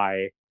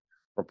AI,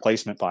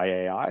 replacement by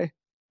AI.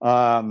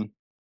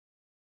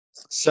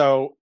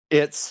 So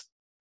it's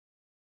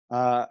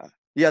uh,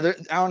 yeah,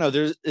 I don't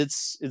know.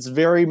 It's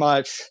very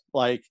much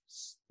like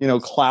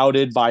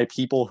clouded by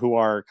people who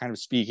are kind of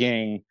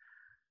speaking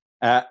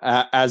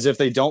as if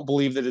they don't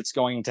believe that it's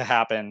going to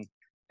happen,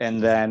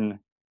 and then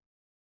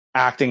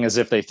acting as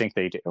if they think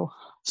they do.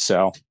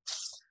 So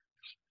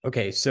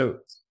Okay, so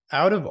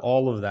out of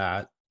all of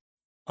that,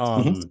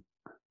 mhm. um,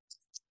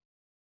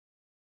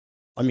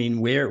 I mean,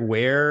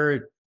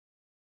 where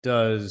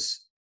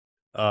does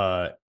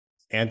uh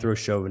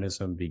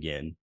anthrochauvinism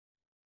begin?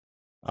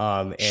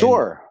 And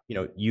Sure.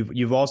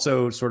 you've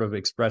also sort of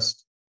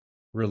expressed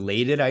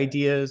related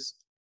ideas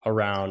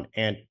around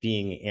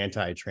being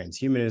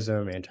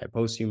anti-transhumanism,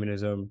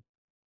 anti-posthumanism.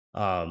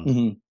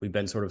 Mhm. We've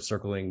been sort of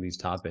circling these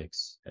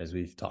topics as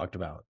we've talked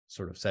about,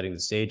 sort of setting the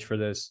stage for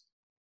this.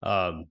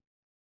 Um,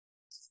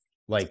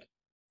 like,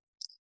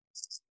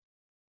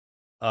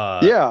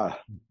 uh, Yeah.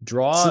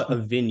 draw a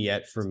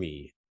vignette for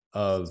me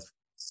of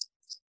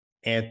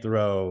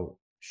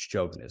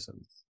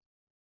anthrochauvinism.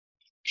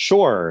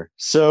 Sure.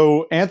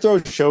 So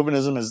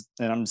anthrochauvinism is,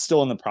 and I'm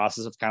still in the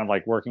process of kind of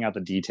like working out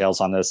the details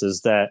on this,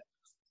 is that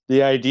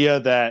the idea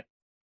that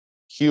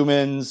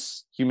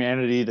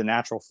humanity, the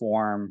natural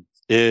form,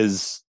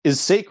 is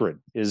sacred,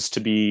 is to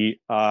be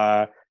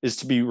like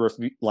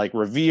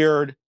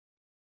revered,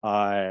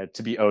 to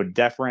be owed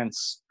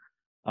deference,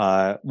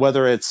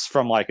 whether it's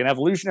from like an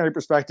evolutionary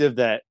perspective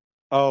that,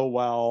 oh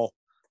well,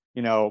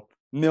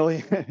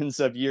 millions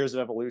of years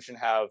of evolution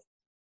have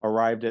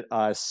arrived at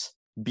us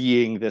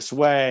being this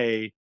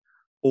way,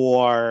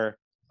 or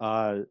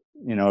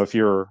if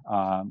you're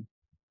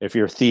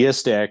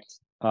theistic,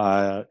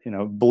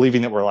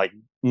 believing that we're like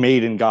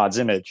made in God's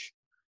image,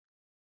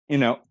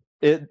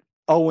 it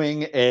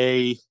owing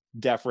a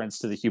deference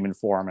to the human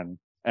form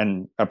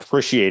and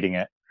appreciating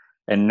it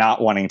and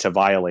not wanting to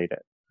violate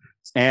it.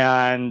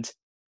 And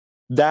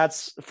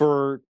that's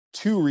for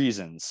two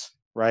reasons,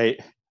 right?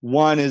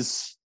 One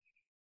is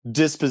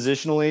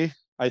dispositionally,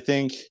 I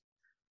think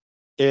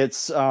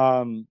it's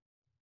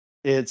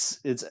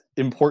it's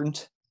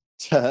important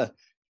to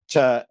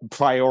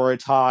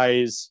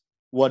prioritize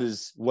what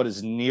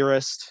is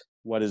nearest,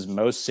 what is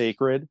most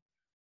sacred,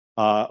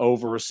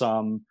 over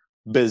some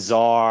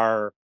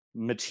bizarre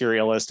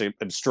materialistic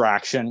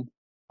abstraction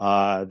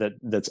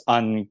that's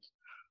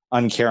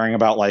uncaring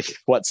about like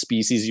what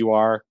species you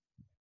are.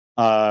 It's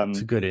a Um,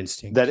 good that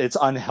instinct. it's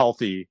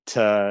unhealthy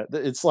to.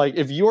 It's like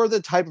if you're the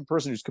type of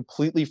person who's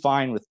completely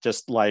fine with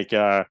just like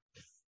the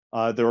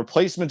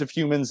replacement of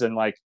humans and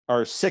like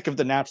are sick of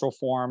the natural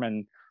form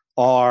and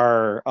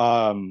are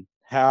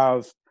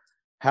have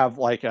have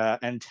like a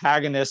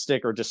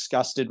antagonistic or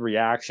disgusted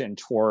reaction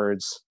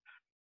towards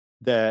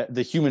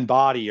the human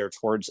body or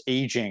towards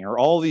aging or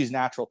all these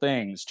natural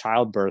things,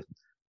 childbirth,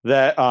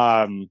 that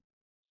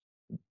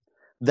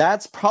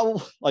that's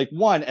probably like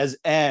one as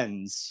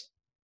ends.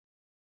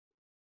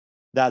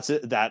 That's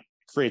it. That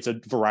creates a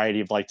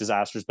variety of like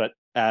disasters, but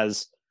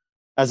as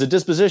a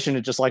disposition,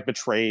 it just like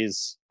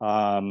betrays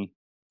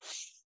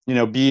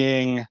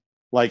being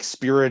like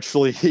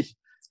spiritually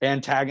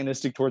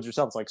antagonistic towards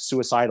yourself. It's like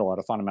suicidal at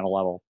a fundamental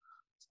level.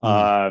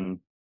 Mm.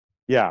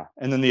 Yeah,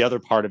 and then the other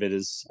part of it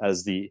is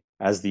as the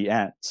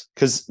end,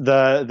 because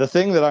the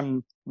thing that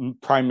I'm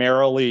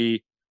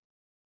primarily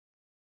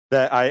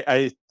that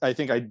I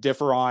think I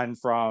differ on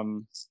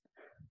from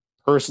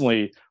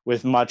personally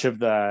with much of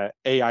the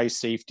AI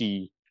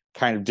safety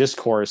kind of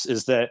discourse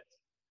is that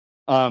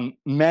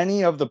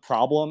many of the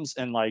problems,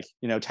 and like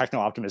techno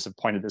optimists have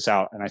pointed this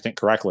out, and I think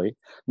correctly,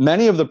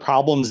 many of the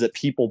problems that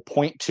people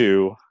point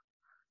to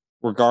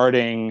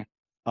regarding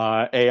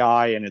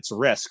AI and its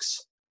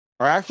risks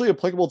are actually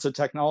applicable to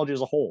technology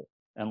as a whole,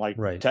 and like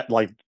Right.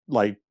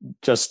 like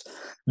just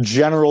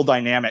general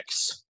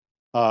dynamics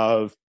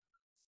of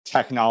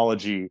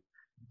technology.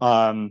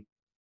 Um,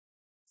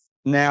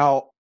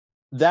 Now,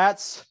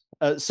 that's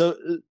so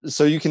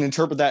you can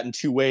interpret that in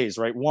two ways,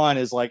 right? One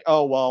is like,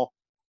 oh well,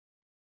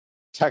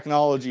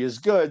 technology is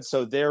good,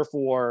 so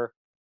therefore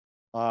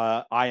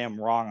I am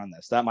wrong on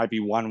this. That might be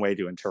one way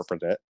to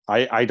interpret it.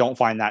 I don't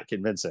find that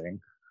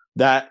convincing.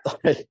 That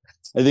I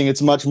think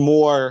it's much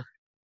more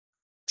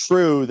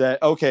true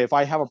that okay, if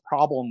I have a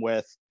problem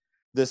with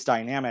this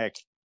dynamic,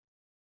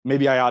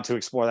 maybe I ought to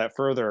explore that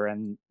further.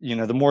 And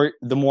the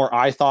more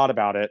I thought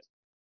about it,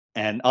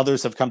 and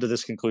others have come to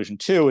this conclusion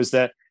too, is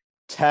that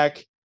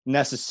tech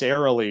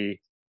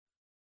necessarily,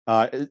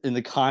 in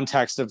the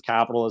context of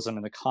capitalism,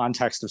 in the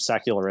context of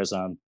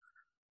secularism,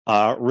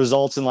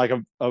 results in like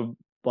a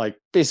like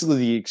basically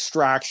the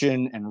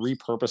extraction and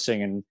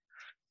repurposing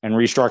and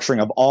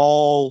restructuring of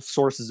all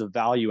sources of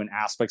value and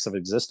aspects of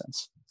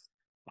existence.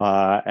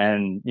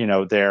 And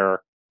they're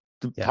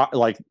Yeah.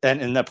 like,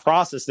 and in the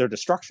process, their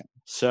destruction.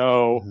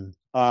 So, Mhm.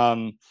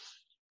 um,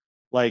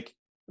 like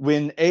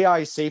when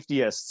AI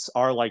safetyists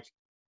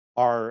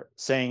are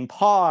saying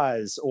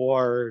pause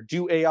or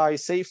do AI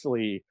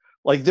safely,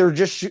 like they're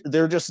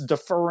just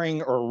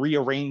deferring or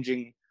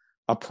rearranging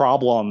a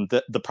problem,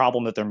 that the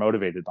problem that they're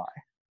motivated by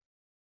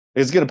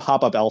is going to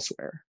pop up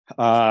elsewhere.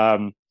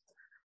 And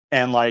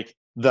like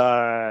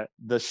the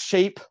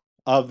shape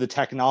of the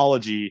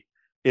technology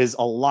is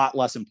a lot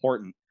less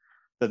important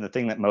than the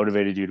thing that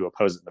motivated you to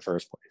oppose it in the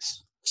first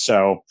place.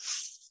 So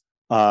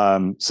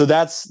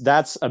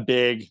that's a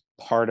big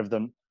part of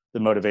the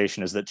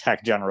motivation, is that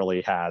tech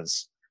generally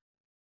has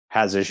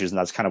issues, and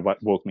that's kind of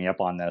what woke me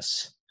up on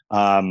this.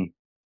 And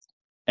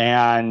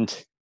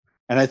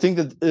I think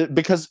that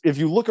because if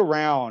you look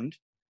around,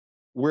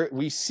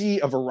 we see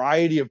a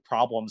variety of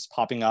problems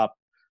popping up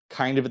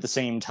kind of at the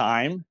same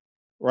time,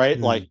 right?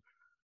 Like,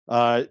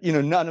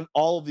 Mm. none of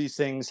all of these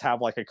things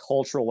have like a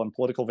cultural and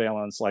political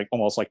valence, like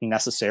almost like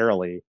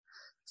necessarily.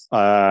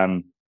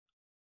 Um,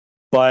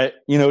 but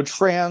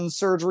trans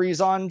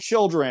surgeries on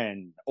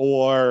children,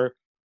 or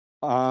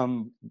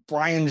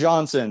Brian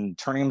Johnson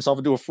turning himself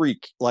into a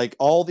freak, like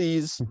all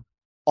these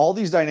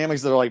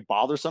dynamics that are like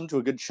bothersome to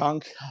a good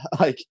chunk,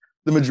 like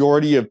the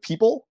majority of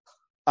people,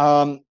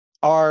 um,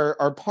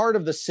 are part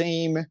of the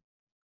same,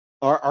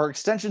 are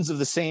extensions of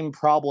the same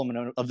problem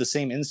and of the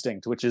same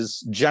instinct, which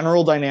is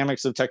general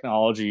dynamics of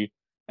technology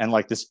and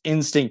like this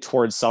instinct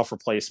towards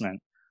self-replacement,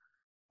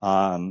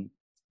 um,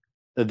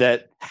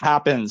 that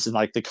happens in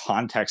like the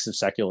context of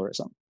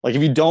secularism. Like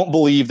if you don't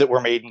believe that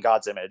we're made in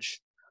God's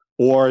image,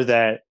 or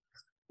that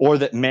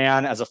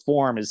man as a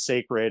form is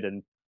sacred,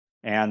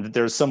 and that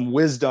there's some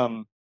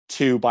wisdom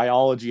to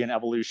biology and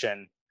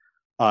evolution,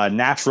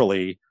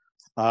 naturally,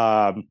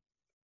 um,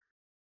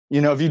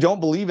 if you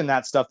don't believe in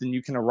that stuff, then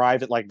you can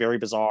arrive at like very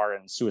bizarre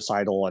and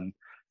suicidal and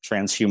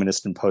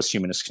transhumanist and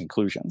posthumanist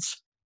conclusions.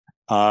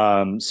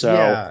 So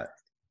Yeah.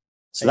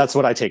 I, that's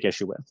what I take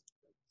issue with.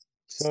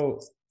 so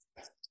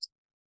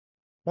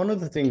one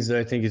of the things that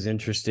I think is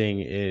interesting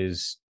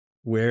is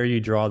where you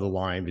draw the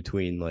line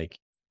between like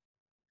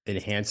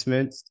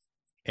enhancement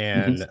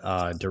Mhm.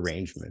 and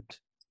derangement,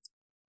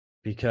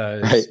 Right.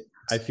 because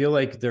I feel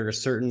like there are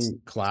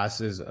certain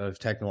classes of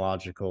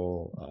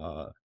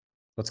technological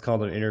let's call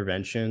them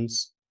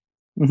interventions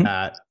Mhm.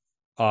 that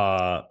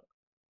uh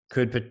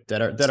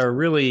that are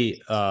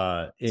really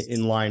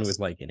in line with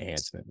like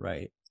enhancement,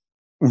 right?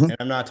 Mhm. And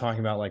I'm not talking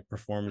about like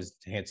performance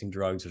enhancing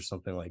drugs or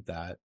something like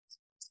that.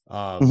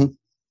 um Mhm.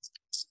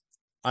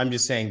 I'm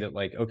just saying that,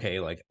 like, okay,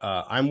 like,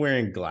 I'm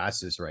wearing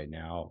glasses right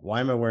now.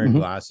 Why am I wearing Mhm.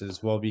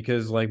 glasses? Well,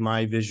 because like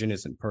my vision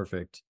isn't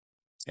perfect.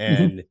 Mhm.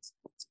 And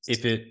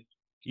if it,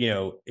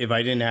 if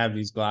I didn't have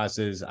these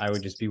glasses, I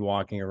would just be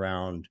walking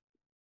around,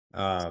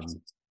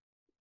 um,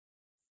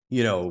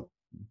 you know,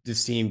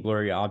 just seeing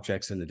blurry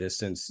objects in the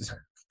distance.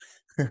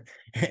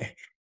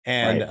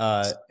 and Right.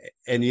 uh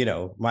and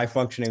my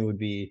functioning would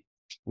be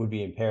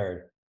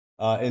impaired.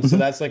 And so Mhm.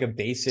 that's like a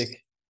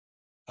basic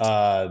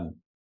um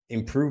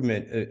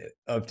improvement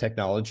of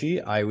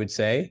technology, I would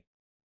say.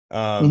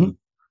 Mhm. Um,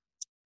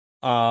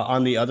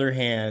 on the other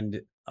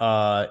hand,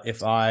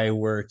 if I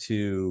were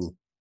to,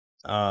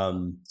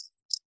 um,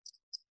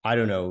 I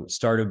don't know,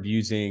 start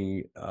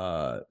abusing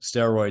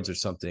steroids or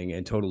something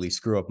and totally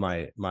screw up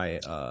my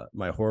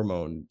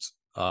hormones,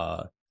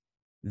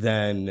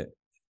 then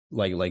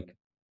like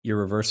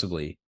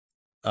irreversibly,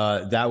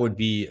 that would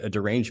be a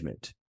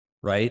derangement,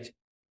 right?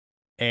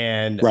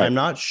 And Right. I'm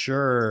not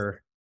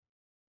sure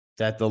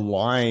that the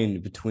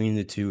line between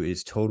the two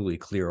is totally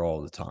clear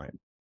all the time.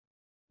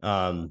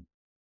 Um,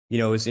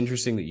 it's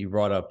interesting that you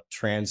brought up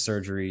trans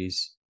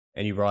surgeries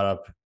and you brought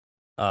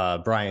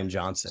up Brian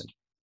Johnson,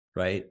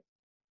 right?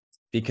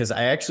 Because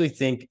I actually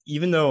think,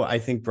 even though I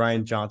think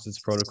Brian Johnson's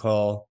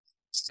protocol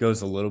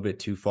goes a little bit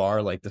too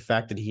far, like the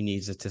fact that he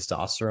needs a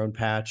testosterone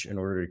patch in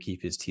order to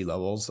keep his T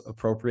levels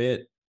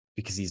appropriate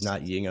because he's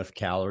not eating enough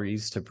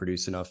calories to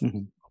produce enough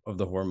Mhm. of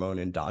the hormone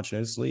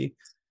endogenously,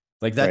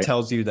 like that Right.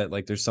 tells you that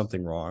like there's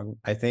something wrong,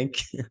 I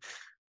think.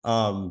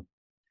 um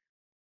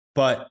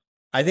but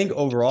I think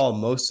overall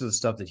most of the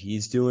stuff that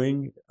he's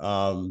doing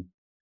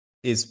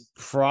is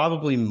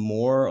probably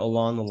more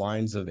along the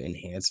lines of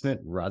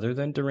enhancement rather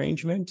than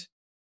derangement.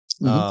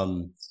 Mhm.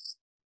 um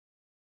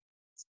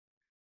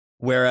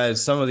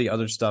Whereas some of the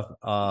other stuff,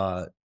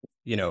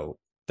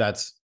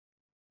 that's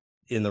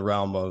in the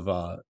realm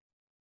of,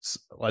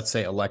 let's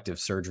say, elective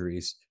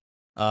surgeries,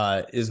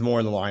 is more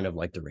in the line of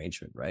like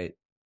derangement, right?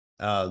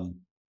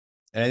 Um,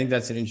 and I think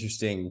that's an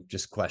interesting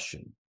just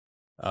question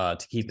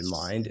to keep in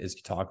mind as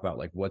you talk about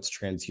like what's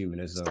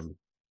transhumanism,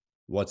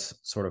 what's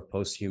sort of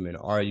post-human.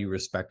 Are you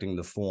respecting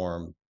the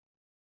form?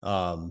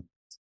 Um,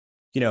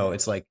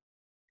 it's like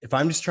if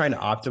I'm just trying to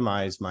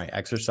optimize my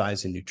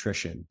exercise and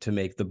nutrition to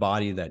make the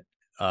body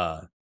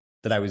uh,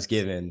 that I was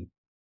given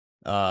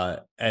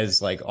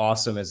as like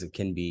awesome as it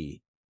can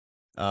be,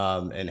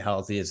 and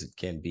healthy as it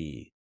can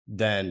be,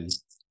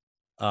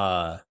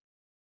 uh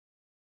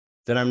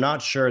then I'm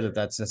not sure that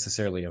that's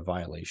necessarily a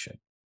violation,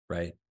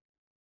 right?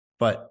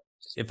 But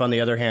if on the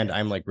other hand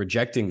I'm like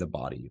rejecting the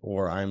body,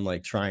 or I'm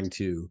like trying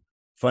to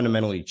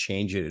fundamentally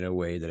change it in a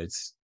way that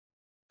it's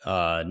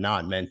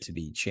not meant to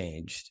be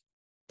changed,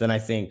 then I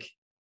think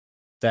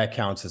that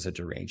counts as a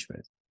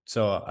derangement.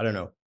 So I don't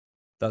know.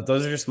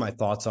 Those are just my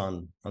thoughts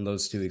on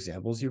those two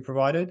examples you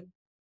provided.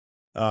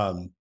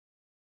 um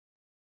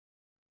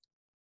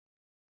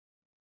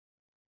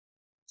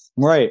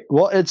Right.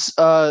 Well, it's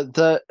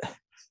the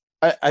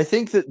I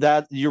think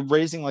that you're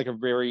raising like a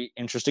very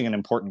interesting and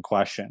important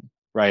question,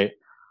 right?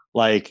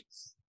 Like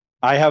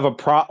I have a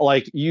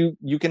like you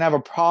can have a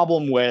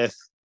problem with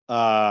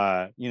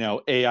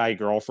AI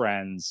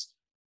girlfriends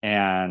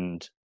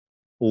and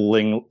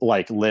limb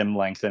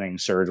lengthening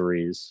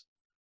surgeries.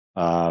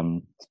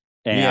 Um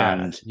yeah,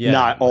 and yeah,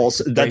 not like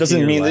also that breaking doesn't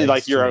your mean that like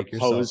legs to you're make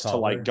yourself opposed to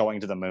like taller. going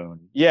to the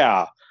moon.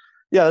 Yeah.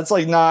 Yeah, that's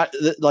like not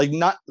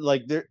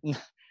like there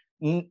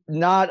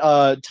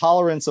not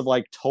tolerance of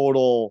like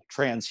total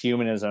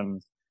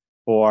transhumanism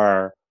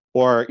or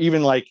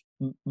even like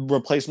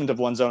replacement of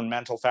one's own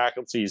mental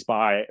faculties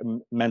by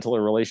mental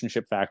or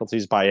relationship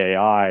faculties by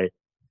AI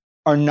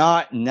are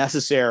not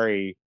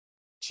necessary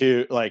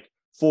to like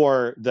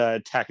for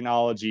the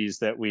technologies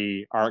that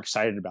we are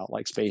excited about,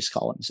 like space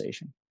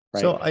colonization,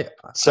 right? So I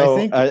So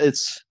think,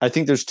 I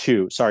think there's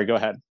two. Sorry, go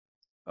ahead.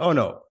 oh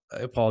no, I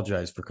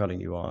apologize for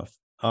cutting you off.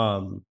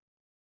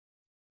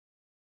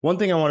 One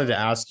thing I wanted to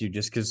ask you,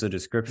 just because the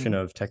description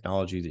of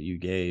technology that you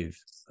gave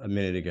a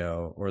minute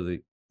ago, or the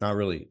not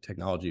really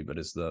technology, but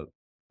it's of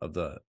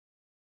the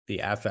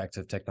affect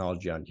of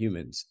technology on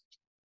humans,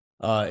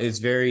 is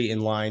very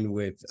in line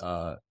with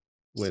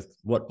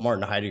what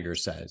Martin Heidegger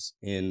says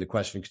in The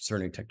Question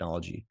Concerning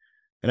Technology.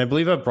 And I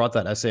believe I've brought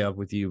that essay up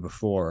with you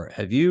before.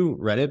 Have you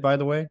read it, by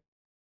the way?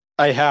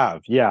 I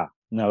have, yeah.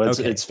 No, it's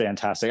Okay.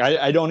 fantastic.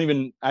 I don't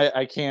even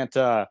I can't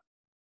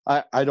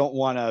I don't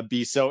want to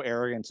be so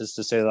arrogant as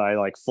to say that I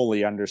like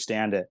fully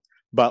understand it,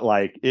 but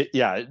like it,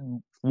 yeah.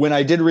 When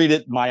I did read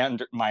it,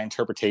 my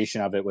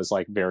interpretation of it was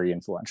like very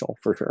influential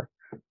for sure.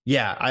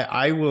 Yeah,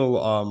 I will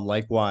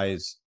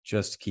likewise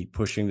just keep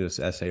pushing this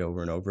essay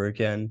over and over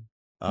again.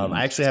 I Mm-hmm.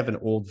 actually have an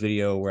old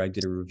video where I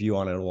did a review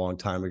on it a long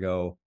time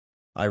ago.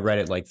 I read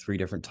it like three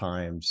different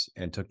times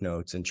and took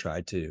notes and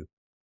tried to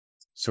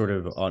sort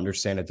of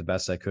understand it the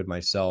best I could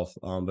myself.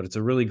 But it's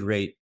a really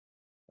great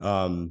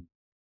um,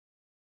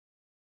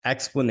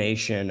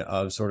 explanation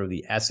of sort of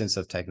the essence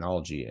of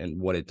technology and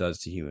what it does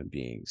to human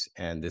beings,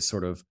 and this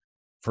sort of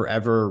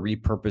forever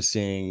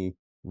repurposing,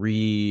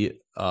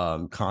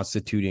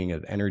 constituting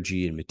of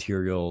energy and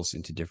materials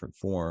into different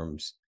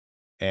forms,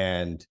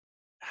 and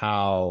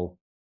how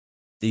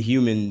the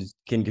humans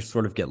can just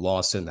sort of get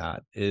lost in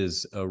that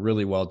is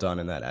really well done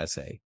in that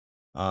essay.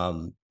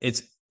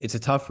 It's a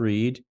tough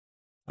read.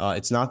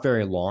 It's not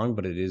very long,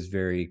 but it is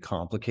very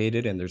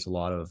complicated, and there's a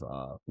lot of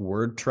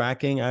word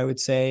tracking, I would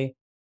say,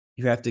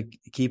 you have to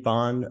keep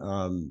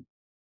on.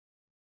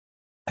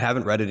 I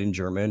haven't read it in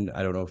German.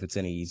 I don't know if it's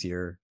any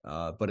easier,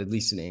 but at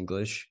least in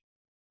English,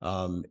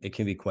 it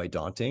can be quite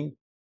daunting.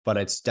 but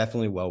it's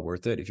definitely well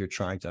worth it if you're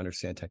trying to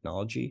understand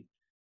technology.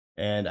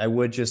 And I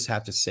would just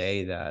have to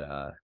say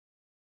that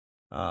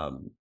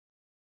um,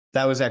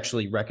 that was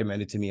actually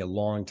recommended to me a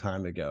long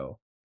time ago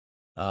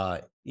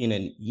in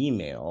an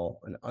email,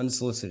 an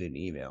unsolicited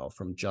email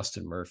from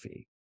Justin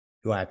Murphy,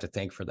 who I have to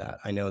thank for that.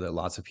 I know that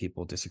lots of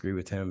people disagree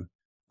with him.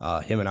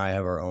 Him and I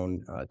have our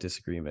own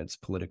disagreements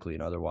politically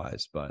and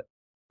otherwise, but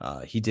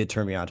he did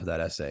turn me on to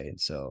that essay.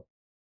 And so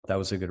that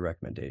was a good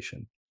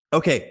recommendation.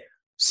 Okay.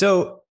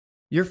 So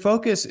your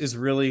focus is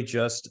really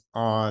just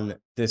on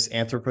this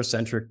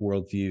anthropocentric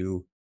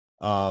worldview,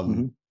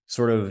 Mm-hmm.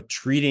 sort of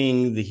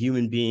treating the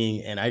human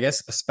being, and I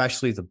guess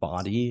especially the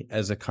body,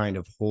 as a kind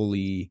of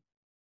holy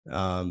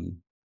um,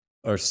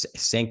 or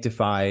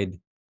sanctified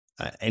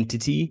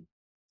entity,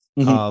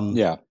 Mm-hmm. um,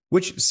 Yeah.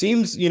 which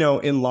seems,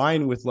 in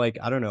line with, like,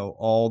 I don't know,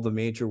 all the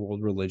major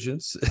world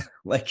religions,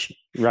 like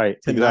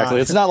Right. to Exactly.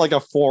 not It's not like a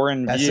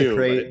foreign view, but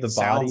desecrate it the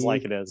sounds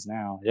like body. it is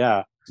now.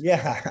 Yeah.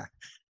 Yeah.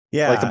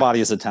 Like the Yeah. body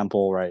is a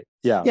temple, right?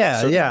 Yeah, Yeah.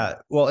 certainly. Yeah.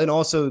 Well, and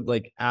also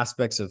like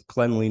aspects of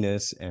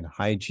cleanliness and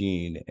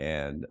hygiene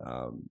and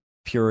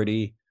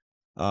purity.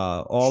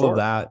 All of Sure.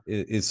 that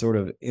is sort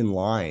of in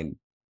line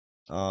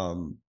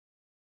um,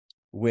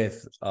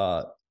 with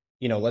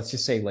let's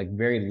just say, like,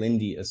 very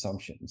lindy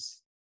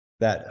assumptions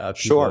that people have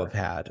Sure.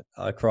 had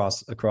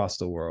across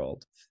the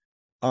world.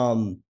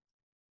 um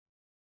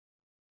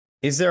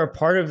is there a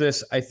part of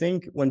this? I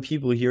think when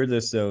people hear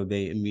this, though,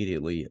 they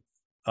immediately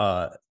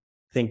uh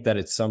think that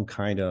it's some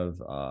kind of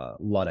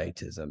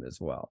Ludditism as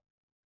well,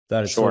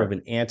 that it's sort of Sure.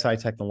 an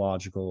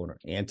anti-technological or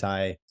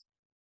anti,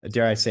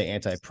 dare I say,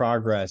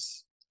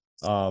 anti-progress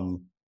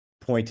um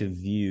point of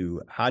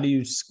view. How do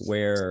you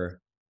square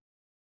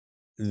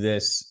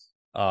this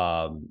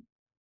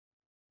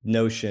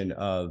notion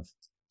of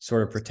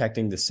sort of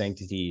protecting the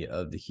sanctity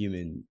of the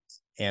human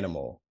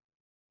animal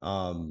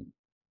um,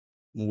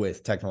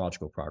 with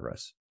technological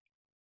progress?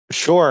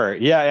 Sure.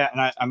 Yeah, yeah.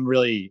 And I'm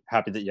really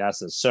happy that you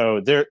asked this.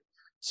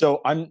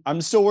 So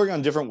I'm still working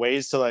on different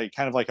ways to like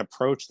kind of like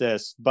approach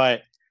this,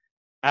 but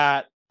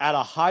at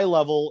a high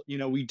level,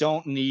 we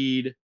don't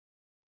need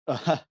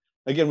uh,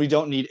 again, we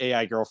don't need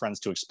AI girlfriends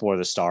to explore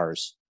the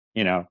stars.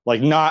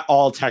 Like not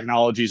all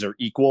technologies are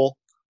equal.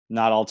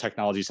 Not all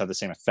technologies have the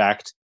same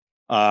effect.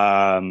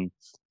 And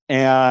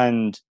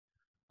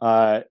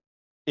uh,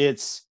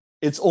 it's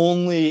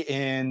only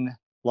in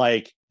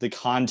like the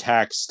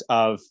context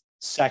of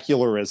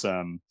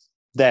secularism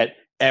that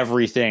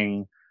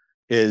everything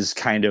is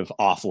kind of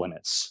off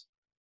limits.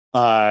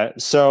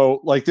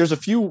 So like there's a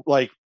few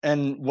like,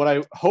 and what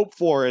I hope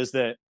for is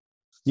that,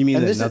 You mean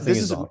and that this is nothing this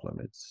is is off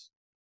limits?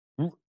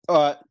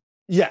 uh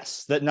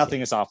yes, that Yeah.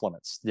 nothing is off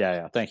limits. Yeah,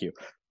 yeah, thank you.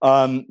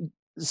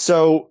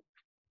 So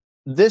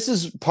this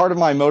is part of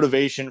my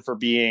motivation for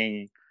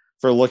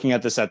looking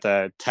at this at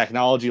the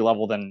technology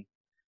level than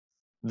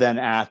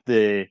at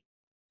the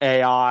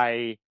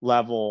AI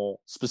level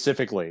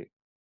specifically,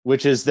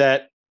 which is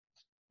that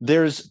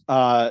there's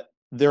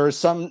there are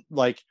some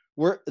like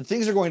where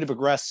things are going to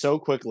progress so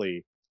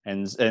quickly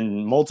and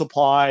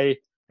multiply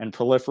and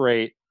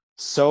proliferate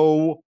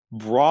so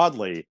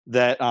broadly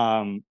that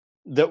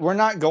we're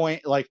not going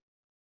like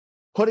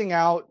putting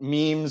out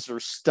memes or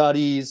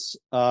studies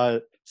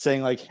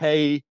saying like,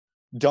 hey,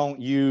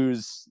 don't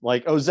use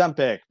like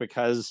Ozempic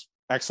because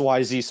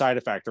XYZ side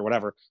effect or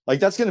whatever. Like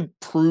that's going to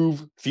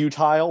prove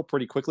futile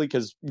pretty quickly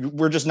because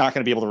we're just not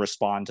going to be able to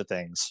respond to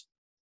things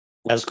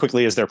as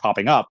quickly as they're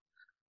popping up.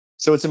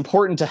 So it's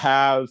important to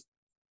have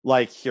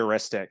like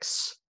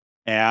heuristics,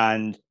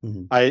 and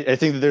Mhm. I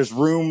think that there's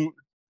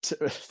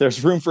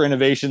room for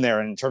innovation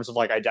there in terms of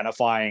like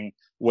identifying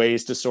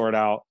ways to sort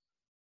out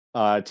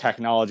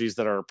technologies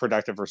that are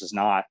productive versus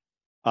not,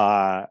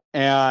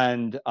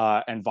 and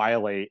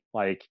violate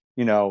like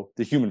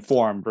the human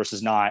form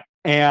versus not.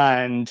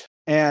 And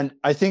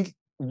I think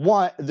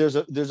one there's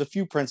a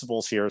few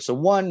principles here. So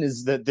one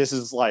is that this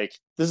is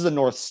a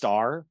North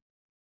Star.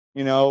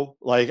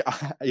 Like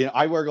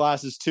I wear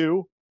glasses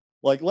too.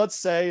 Like let's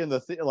say in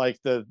like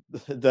the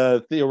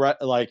theoret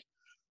like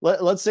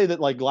let's say that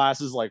like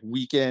glasses like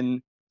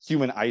weaken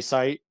human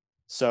eyesight.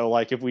 So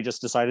like if we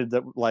just decided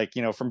that like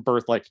from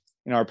birth like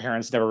our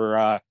parents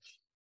never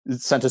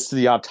sent us to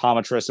the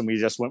optometrist and we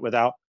just went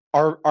without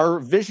our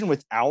vision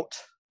without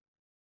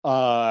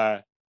uh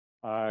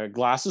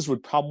glasses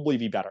would probably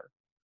be better,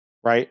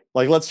 right?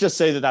 Like let's just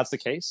say that that's the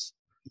case.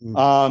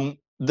 Mhm.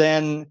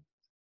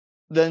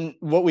 Then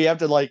what we have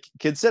to like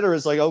consider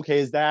is like, okay,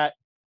 is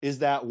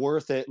that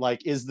worth it?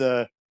 Like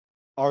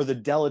are the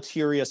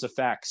deleterious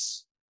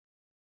effects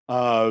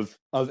of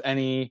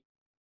any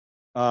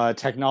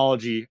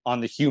technology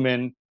on the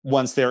human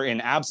once they're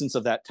in absence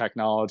of that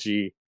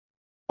technology,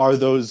 are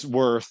those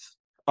worth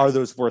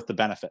the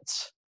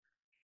benefits,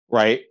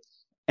 right?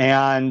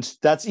 And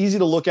that's easy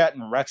to look at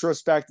in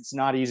retrospect. It's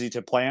not easy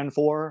to plan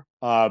for,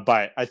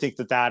 but I think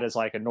that is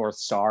like a North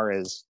Star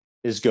is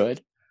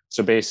good.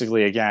 So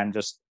basically, again,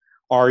 just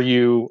are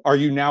you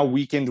now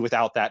weakened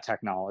without that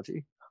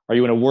technology? Are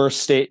you in a worse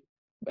state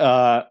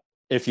uh,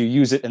 if you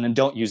use it and then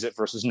don't use it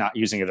versus not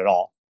using it at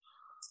all?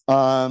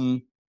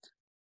 Um,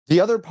 The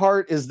other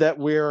part is that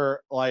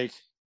we're like,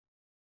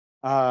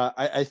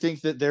 I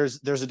think that there's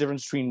a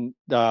difference between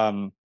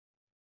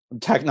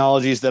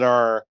technologies that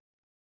are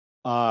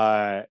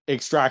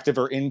extractive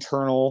or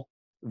internal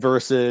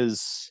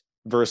versus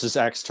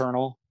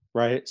external,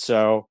 right?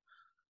 So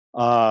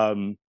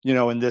in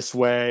this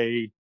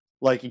way,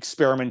 like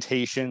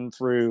experimentation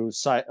through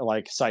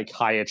like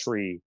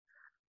psychiatry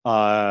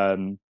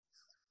um,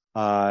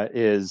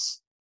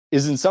 is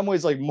in some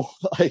ways like more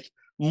like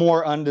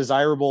more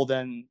undesirable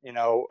than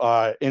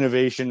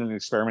innovation and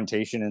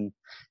experimentation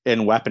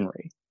in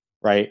weaponry,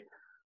 right?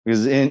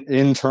 Because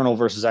internal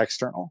versus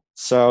external.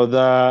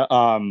 So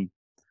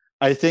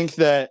I think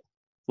that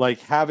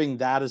like having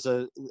that as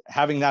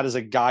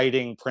a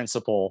guiding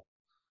principle,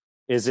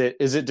 is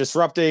it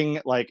disrupting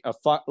like a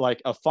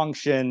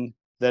function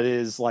that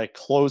is like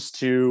close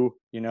to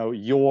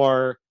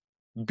your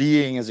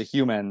being as a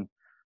human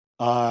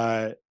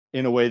uh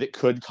in a way that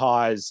could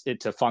cause it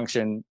to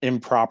function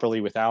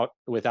improperly without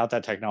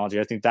that technology.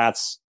 I think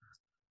that's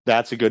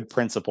a good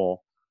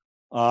principle.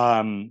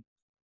 um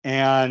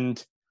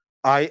and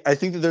I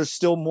think that there's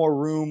still more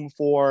room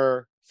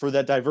for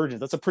that divergence.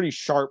 That's a pretty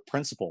sharp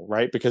principle,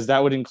 right? Because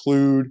that would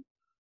include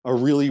a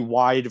really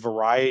wide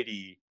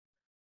variety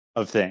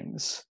of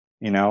things,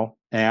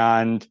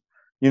 and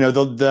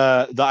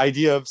the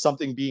idea of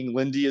something being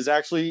Lindy is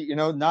actually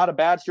not a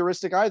bad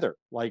heuristic either.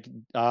 Like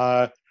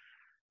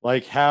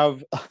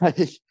have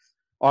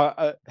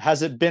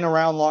has it been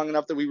around long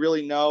enough that we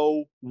really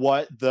know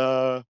what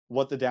the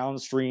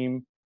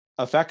downstream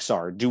effects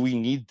are? Do we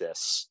need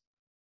this?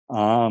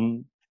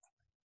 And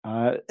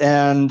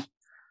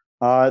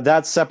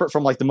That's separate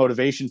from like the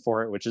motivation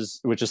for it, which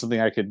is something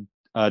I could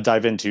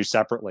dive into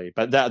separately.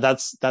 But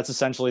that's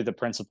essentially the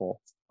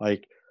principle.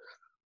 Like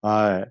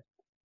uh,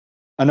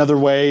 another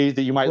way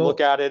that you might look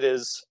Well, at it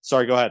is,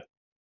 sorry, go ahead.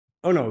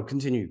 oh no,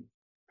 continue.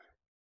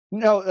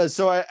 No,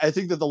 so I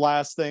think that the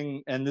last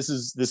thing, and this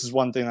is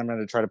one thing I'm going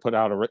to try to put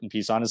out a written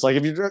piece on, is like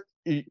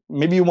if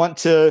maybe you want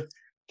to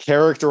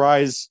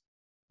characterize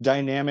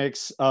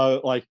dynamics,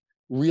 like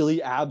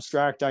really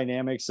abstract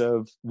dynamics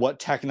of what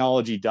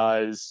technology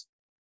does,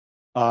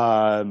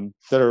 that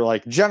are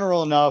like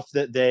general enough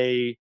that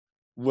they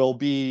will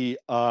be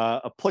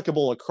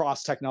applicable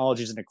across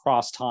technologies and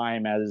across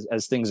time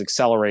as things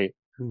accelerate,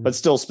 but Mhm.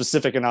 still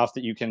specific enough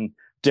that you can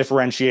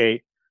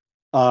differentiate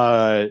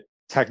uh,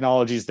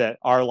 technologies that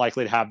are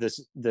likely to have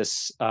this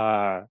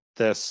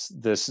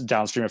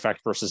downstream effect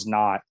versus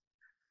not.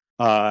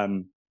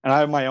 And I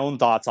have my own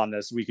thoughts on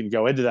this. We can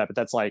go into that,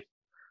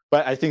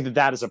 but I think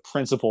that as a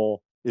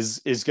principle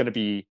is going to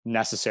be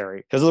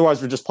necessary, because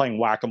otherwise we're just playing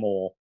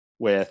whack-a-mole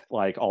with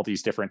like all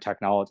these different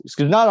technologies,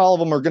 because not all of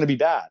them are going to be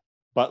bad,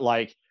 but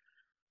like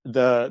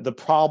the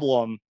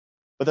problem,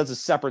 but that's a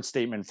separate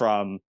statement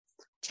from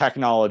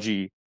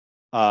technology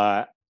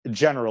uh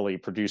generally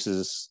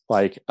produces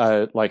like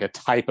a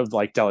type of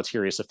like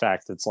deleterious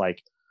effect that's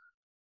like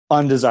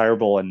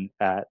undesirable and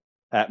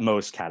at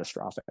most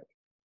catastrophic.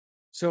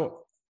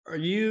 So, are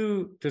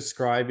you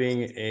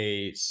describing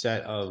a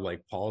set of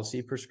like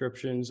policy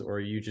prescriptions, or are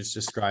you just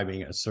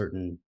describing a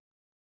certain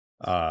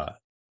uh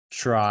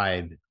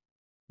tribe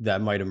that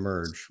might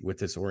emerge with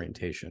this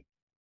orientation?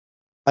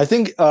 I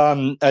think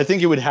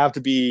it would have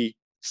to be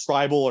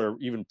tribal or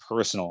even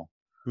personal,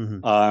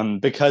 Hmm.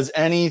 because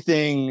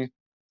anything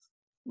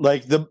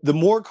like the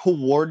more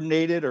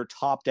coordinated or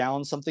top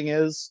down something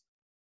is,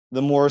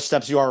 the more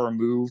steps you are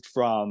removed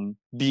from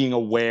being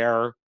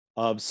aware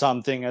of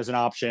something as an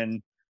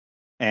option,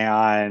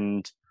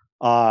 and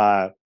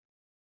uh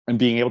and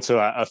being able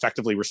to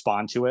effectively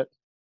respond to it,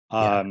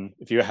 Yeah.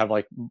 if you have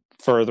like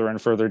further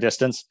and further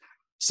distance.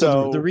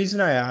 Well, the So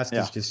reason I ask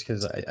yeah, is just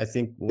because I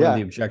think one of the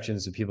yeah,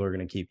 objections that people are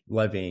going to keep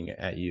levying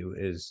at you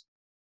is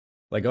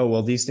like, oh,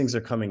 well, these things are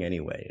coming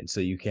anyway, and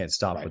so you can't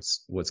stop right,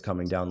 what's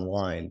coming down the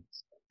line.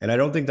 And I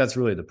don't think that's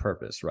really the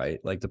purpose, right?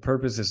 Like the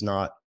purpose is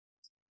not,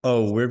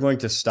 oh, we're going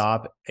to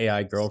stop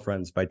AI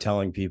girlfriends by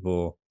telling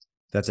people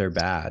that they're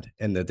bad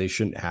and that they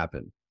shouldn't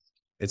happen.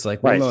 It's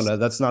like, well, right. no,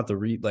 that's not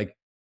like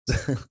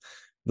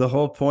the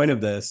whole point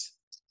of this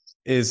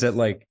is that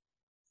like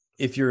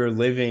if you're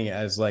living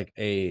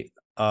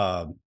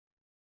um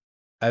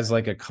as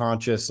like a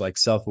conscious, like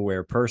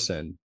self-aware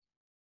person,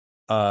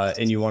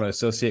 and you want to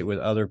associate with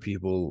other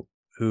people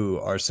who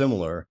are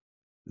similar,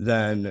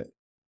 then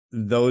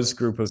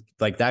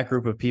that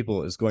group of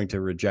people is going to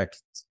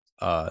reject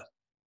uh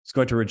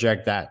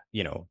that,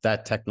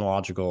 that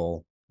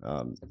technological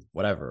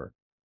whatever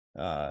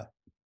uh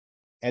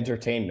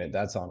entertainment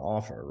that's on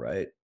offer,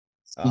 right?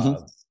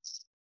 Mm-hmm.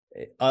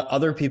 uh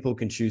Other people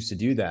can choose to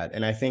do that,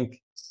 and I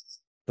think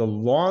the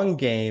long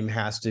game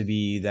has to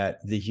be that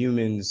the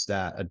humans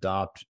that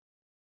adopt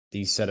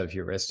these set of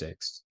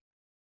heuristics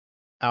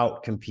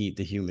outcompete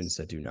the humans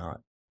that do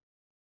not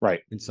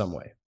Right, in some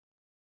way.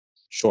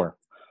 sure.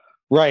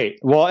 Right.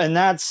 Well, and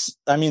that's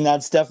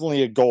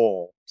definitely a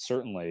goal,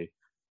 certainly.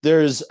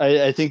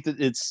 I think that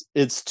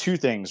it's two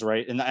things,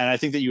 right? And I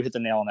think that you hit the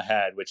nail on the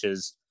head, which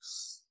is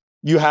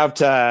you have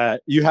to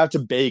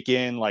bake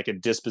in like a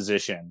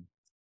disposition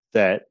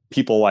that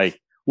people like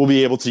will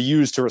be able to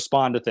use to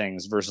respond to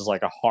things versus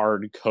like a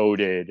hard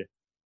coded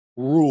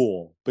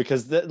rule,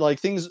 because like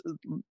things,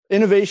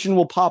 innovation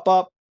will pop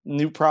up,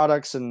 new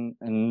products and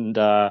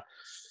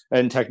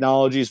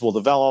technologies will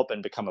develop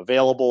and become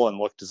available and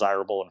look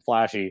desirable and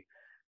flashy.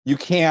 You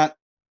can't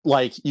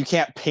you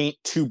can't paint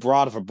too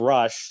broad of a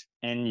brush,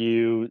 and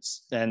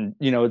it's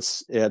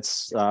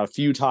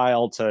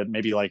futile to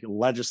maybe like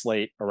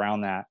legislate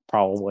around that,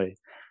 probably.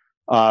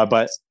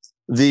 But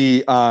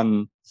the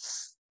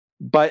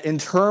but in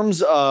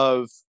terms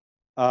of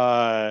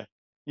uh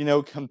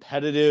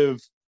competitive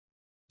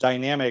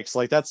dynamics,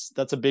 like that's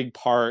a big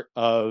part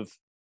of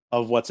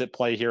what's at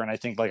play here, and I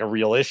think like a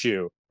real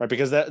issue, right?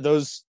 Because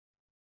those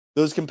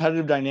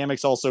competitive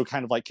dynamics also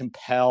kind of like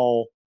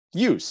compel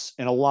use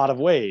in a lot of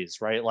ways,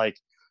 right? Like,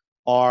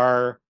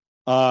 are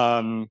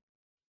um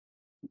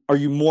are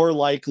you more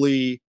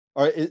likely,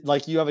 or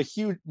like you have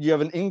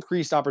an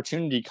increased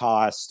opportunity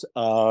cost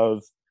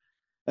of,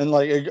 and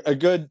like a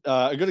good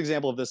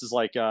example of this is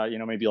like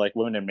maybe like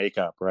women in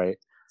makeup, right?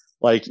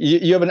 Like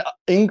you have an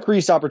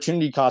increased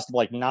opportunity cost of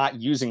like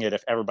not using it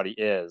if everybody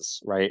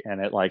is, right,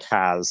 and it like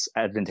has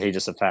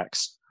advantageous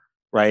effects,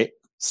 right? Mm.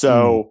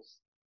 So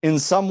in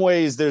some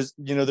ways there's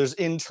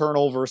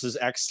internal versus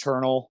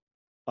external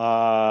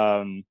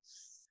um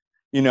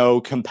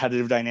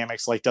competitive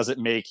dynamics. Like, does it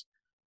make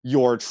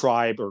your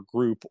tribe or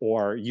group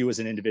or you as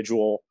an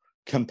individual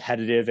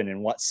competitive, and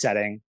in what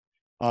setting?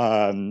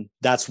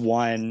 That's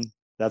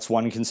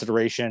one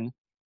consideration.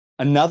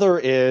 Another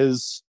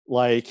is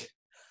like,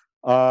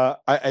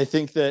 I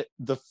think that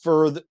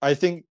I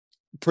think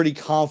pretty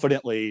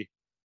confidently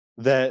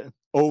that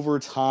over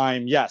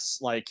time, yes,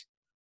 like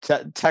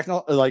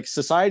like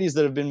societies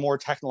that have been more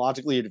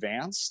technologically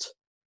advanced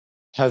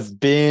have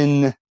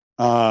been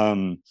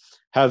um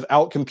have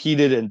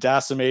outcompeted and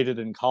decimated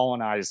and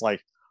colonized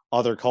like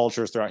other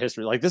cultures throughout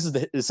history. Like, this is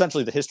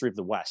essentially the history of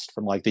the West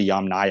from like the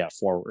Yamnaya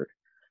forward,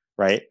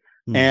 right?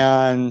 Mm.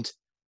 And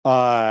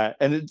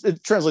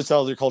it translates to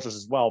other cultures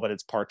as well, but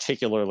it's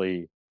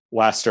particularly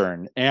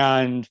Western.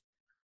 And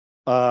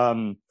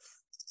um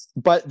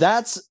but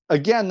that's a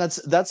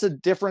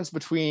difference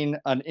between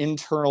an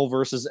internal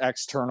versus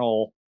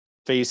external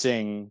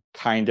facing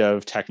kind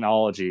of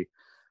technology.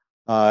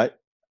 uh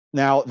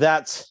Now,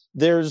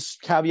 there's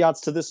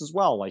caveats to this as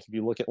well. Like, if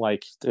you look at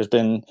like, I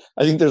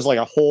think there's like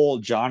a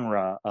whole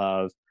genre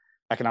of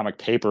economic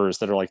papers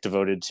that are like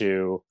devoted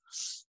to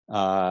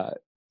uh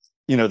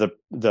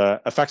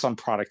the effects on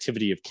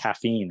productivity of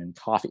caffeine and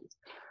coffee,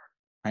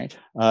 right?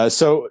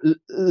 So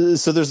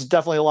there's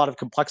definitely a lot of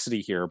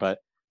complexity here, but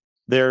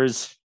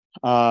there's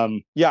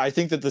I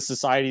think that the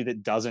society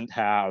that doesn't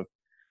have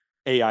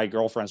AI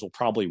girlfriends will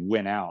probably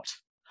win out.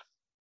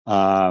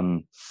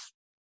 Um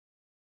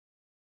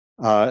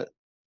uh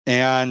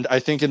and I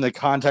think in the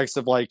context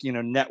of like,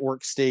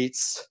 network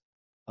states,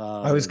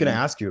 I was going to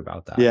um ask you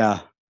about that. yeah,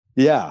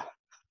 yeah.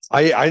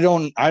 I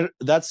don't I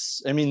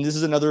that's I mean, this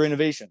is another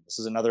innovation. This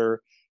is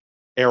another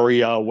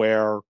area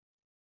where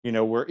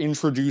we're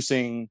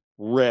introducing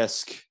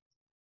risk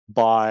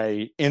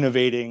by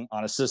innovating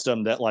on a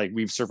system that like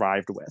we've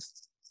survived with.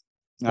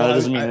 Now, Well, that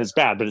doesn't mean it's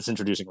bad, but it's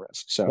introducing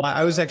risk. So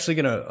I was actually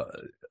going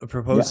to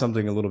propose yeah.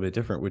 something a little bit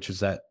different, which is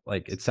that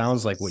like it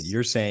sounds like what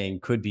you're saying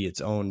could be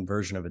its own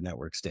version of a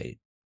network state.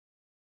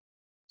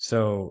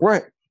 So,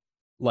 Right.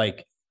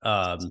 like,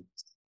 um,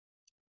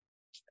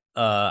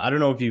 I don't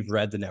know if you've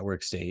read The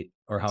Network State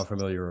or how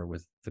familiar you are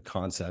with the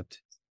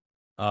concept.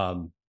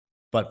 Um,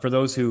 but for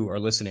those who are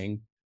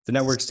listening, The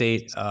Network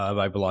State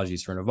by Balaji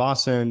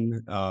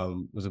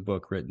Srinivasan was a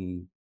book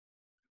written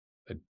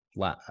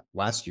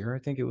last year. I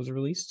think it was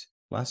released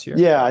last year.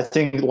 Yeah, I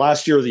think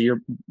last year or the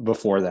year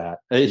before that.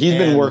 He's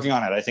been And working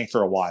on it, I think,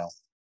 for a while.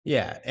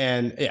 yeah,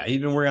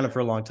 he's been working on it for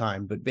a long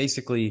time. But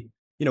basically,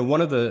 one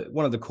of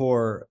the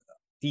core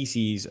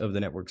theses of the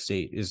network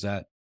state is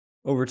that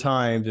over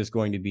time there's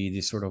going to be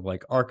this sort of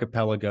like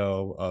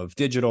archipelago of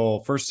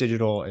first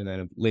digital, and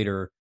then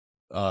later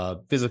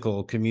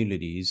physical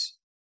communities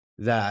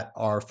that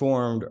are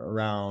formed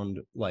around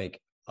like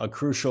a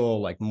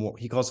crucial, like, more,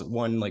 he calls it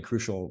one like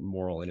crucial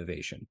moral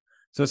innovation.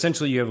 So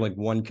essentially you have like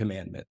one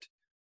commandment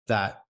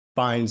that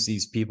binds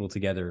these people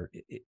together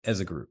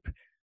as a group.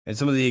 And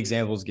some of the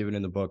examples given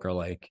in the book are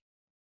like,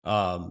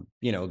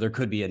 there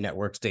could be a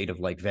network state of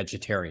like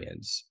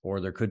vegetarians, or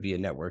there could be a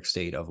network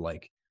state of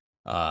like,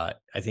 I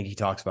think he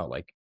talks about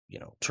like,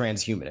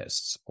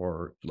 transhumanists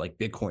or like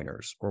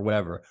Bitcoiners or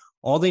whatever.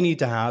 All they need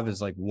to have is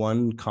like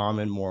one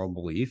common moral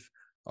belief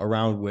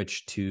around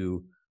which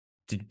to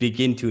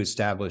begin to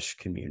establish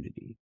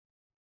community.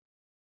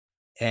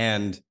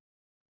 And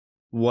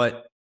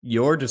what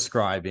you're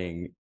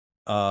describing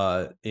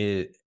as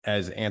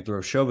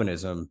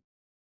Anthrochauvinism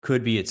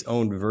could be its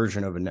own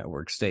version of a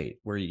network state,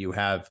 where you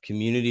have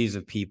communities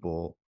of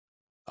people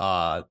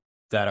uh,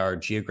 that are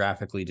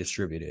geographically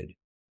distributed,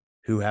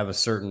 who have a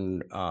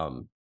certain,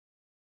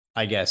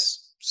 I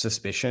guess,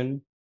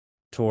 suspicion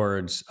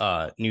towards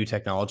new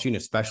technology, and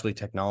especially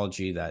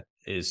technology that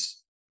is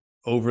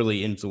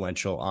overly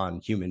influential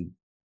on human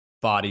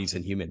bodies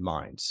and human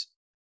minds.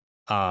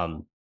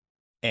 Um,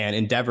 and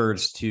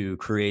endeavors to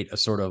create a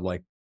sort of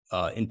like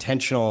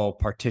intentional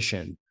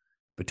partition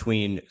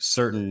between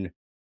certain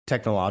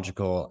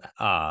technological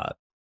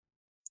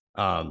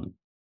um,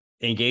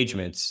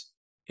 engagements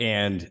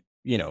and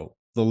the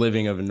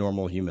living of a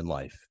normal human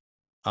life.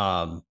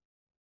 And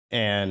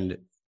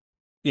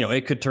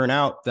it could turn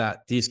out that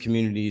these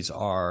communities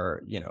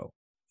are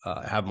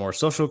have more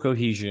social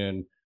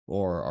cohesion,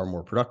 or are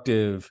more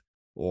productive,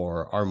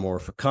 or are more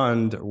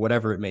fecund, or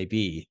whatever it may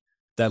be,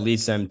 that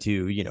leads them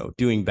to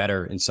doing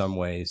better in some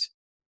ways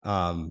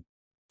um,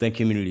 than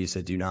communities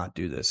that do not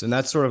do this. And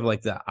that's sort of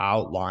like the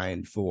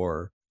outline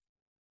for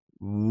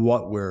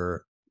what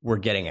we're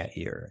getting at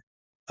here.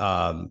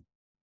 Um,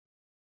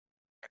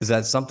 is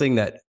that something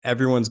that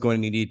everyone's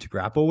going to need to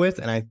grapple with?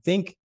 And I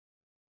think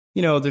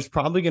there's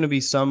probably going to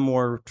be some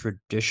more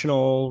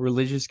traditional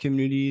religious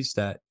communities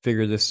that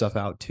figure this stuff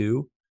out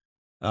too.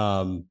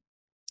 Um,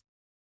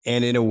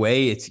 and in a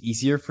way, it's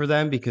easier for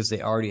them because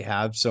they already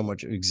have so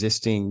much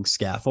existing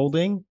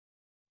scaffolding.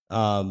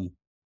 Um,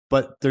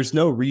 but there's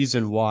no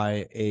reason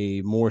why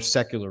a more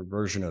secular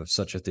version of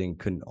such a thing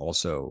couldn't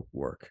also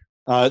work.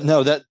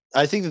 No, that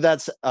I think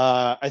that's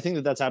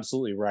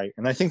absolutely right,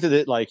 and I think that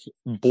it like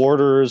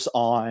borders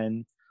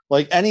on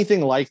like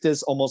anything like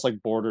this, almost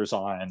like borders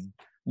on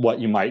what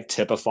you might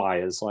typify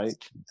as like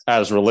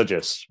as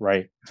religious,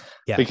 right?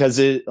 Yeah. Because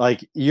it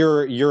like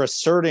you're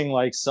asserting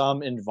like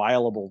some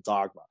inviolable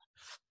dogma,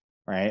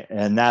 right?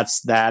 And that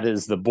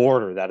is the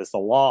border, that is the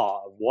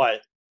law of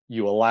what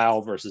you allow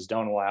versus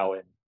don't allow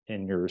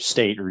in your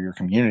state or your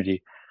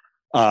community.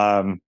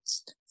 Um,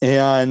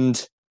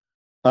 and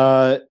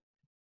uh,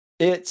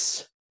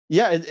 it's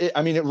yeah,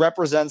 I mean, it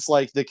represents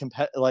like the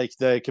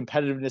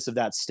competitiveness of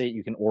that state.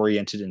 You can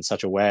orient it in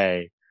such a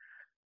way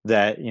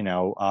that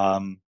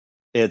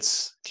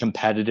its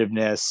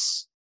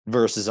competitiveness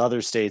versus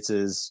other states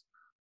is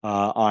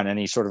on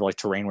any sort of like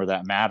terrain where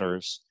that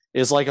matters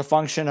is like a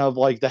function of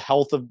like the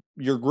health of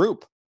your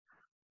group,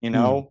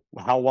 Mm.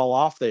 how well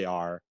off they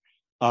are.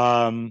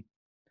 um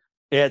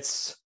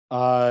it's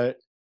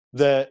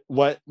the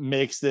what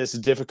makes this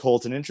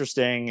difficult and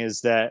interesting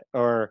is that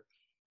or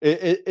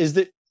is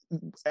that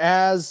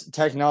as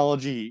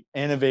technology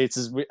innovates,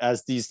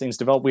 as these things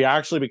develop, we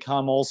actually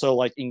become also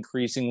like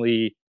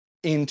increasingly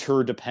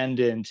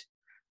interdependent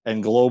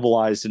and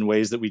globalized in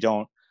ways that we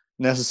don't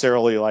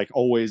necessarily like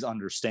always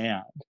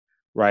understand,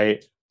 right?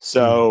 Mm.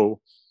 So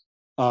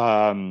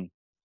um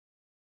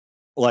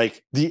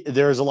like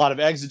there's a lot of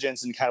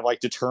exigence and kind of like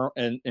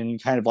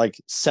and kind of like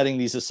setting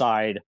these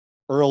aside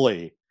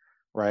early,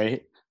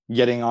 right?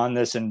 Getting on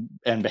this and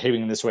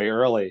behaving in this way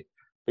early,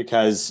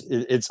 because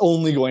it's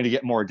only going to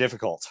get more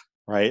difficult,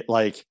 right?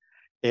 Like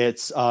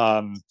it's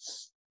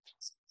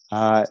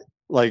uh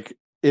like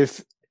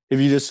if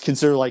you just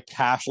consider like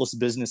cashless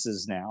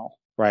businesses now,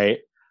 right?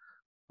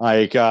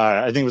 Like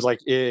I think it was like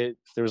there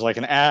was like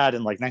an ad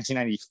in like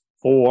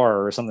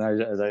 1994 or something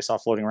that I saw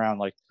floating around,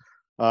 like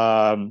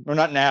or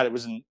not an ad, it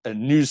was a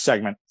news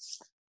segment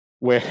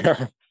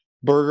where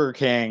Burger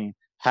King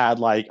had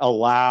like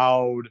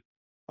allowed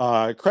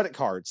credit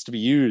cards to be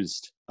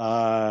used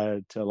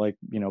to like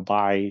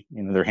buy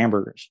their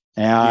hamburgers,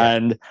 Yeah.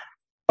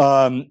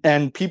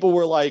 and people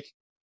were like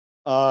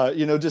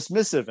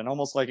dismissive and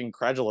almost like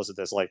incredulous at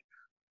this, like,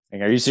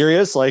 are you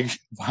serious? Like,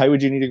 why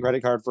would you need a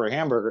credit card for a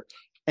hamburger?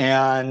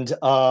 And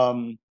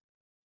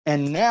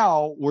and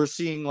now we're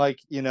seeing like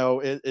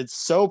it's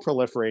so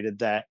proliferated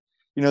that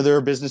there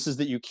are businesses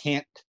that you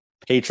can't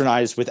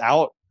patronize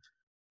without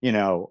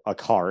a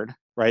card,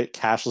 right?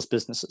 Cashless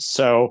businesses.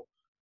 So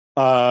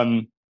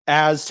um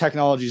as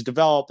technologies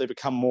develop, they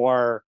become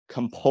more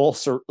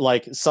compulsory.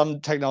 Like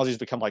some technologies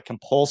become like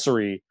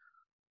compulsory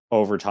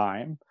over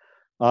time,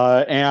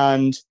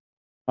 and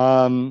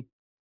um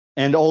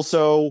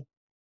also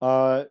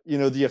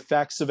the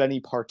effects of any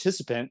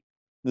participant.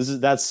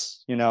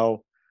 That's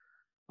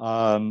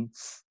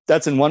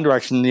in one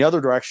direction. In the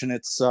other direction,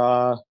 it's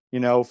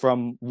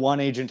from one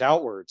agent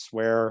outwards,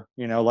 where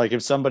like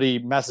if somebody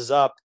messes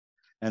up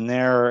and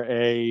they're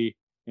a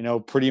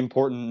pretty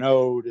important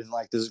node in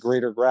like this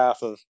greater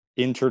graph of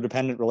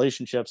interdependent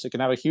relationships, it can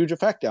have a huge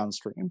effect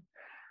downstream.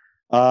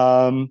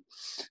 um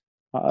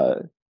uh,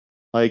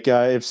 like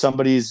if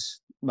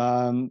somebody's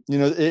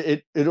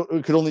it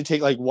could only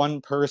take like one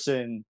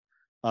person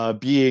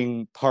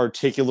being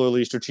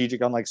particularly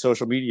strategic on like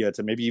social media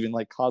to maybe even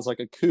like cause like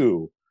a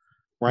coup,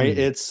 right?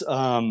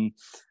 Mm.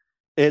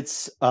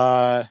 It's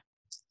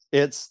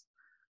it's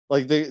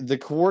like the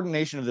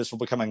coordination of this will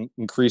become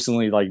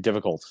increasingly like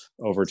difficult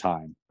over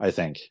time, I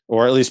think,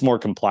 or at least more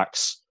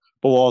complex,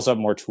 but we'll also have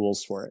more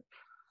tools for it.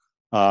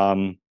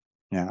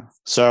 Yeah,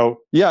 so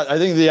yeah, I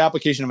think the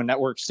application of a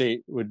network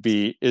state would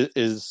be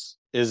is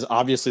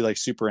obviously like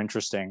super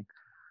interesting,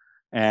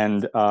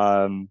 and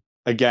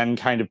again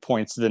kind of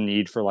points to the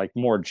need for like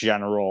more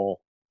general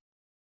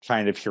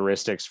kind of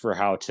heuristics for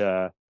how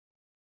to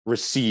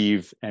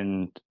receive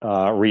and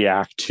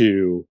react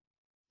to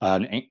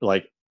an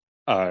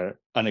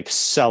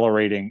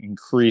accelerating,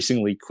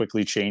 increasingly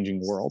quickly changing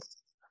world.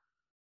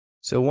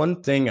 So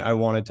one thing I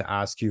wanted to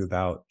ask you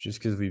about, just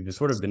because we've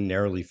sort of been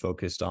narrowly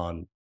focused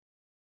on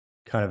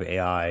kind of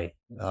AI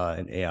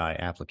and AI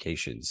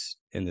applications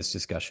in this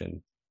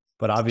discussion,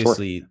 but Sure.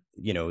 obviously,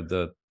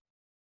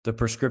 the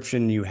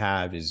prescription you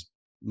have is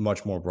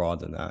much more broad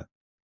than that.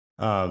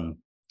 Um,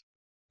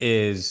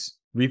 is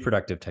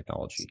reproductive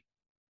technology. Hmm.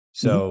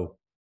 So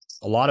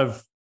a lot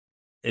of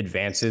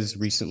advances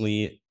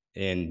recently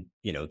in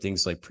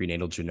things like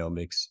prenatal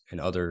genomics and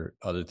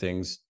other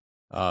things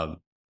um,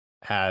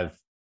 have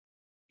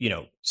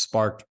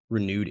sparked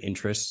renewed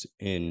interest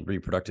in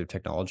reproductive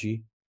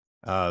technology.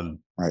 Um,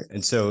 Right.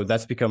 and so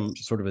that's become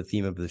sort of a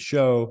theme of the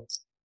show.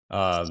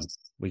 Um,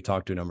 we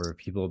talked to a number of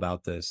people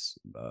about this,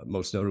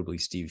 most notably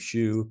Steve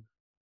Shu.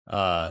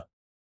 Uh,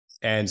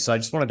 and so I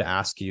just wanted to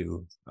ask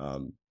you,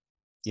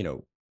 you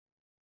know,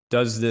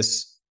 does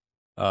this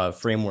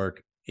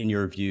framework, in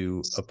your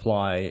view,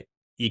 apply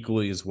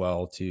equally as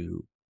well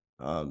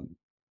um,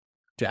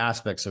 to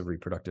aspects of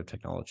reproductive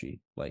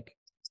technology, like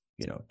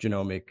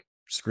genomic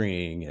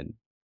screening and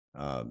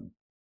um,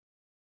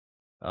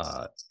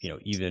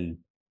 even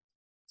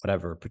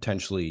whatever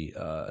potentially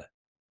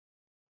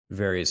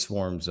various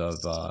forms of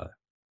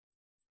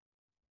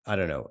I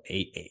don't know,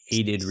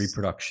 aided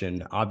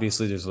reproduction.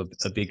 Obviously, there's a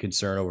big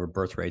concern over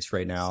birth rates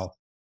right now,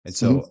 and Hmm.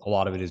 so a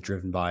lot of it is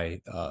driven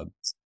by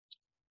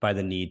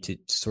the need to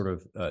sort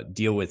of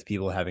deal with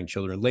people having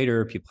children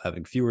later, people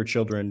having fewer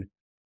children,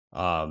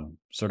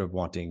 sort of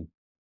wanting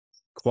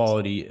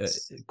quality.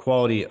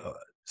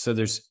 So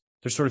there's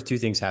sort of two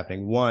things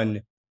happening.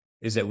 One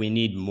is that we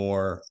need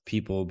more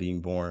people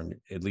being born,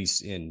 at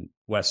least in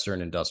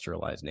Western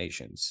industrialized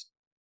nations.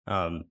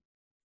 Um,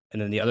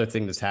 and then the other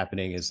thing that's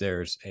happening is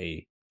there's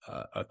a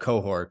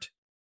cohort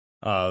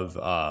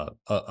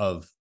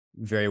of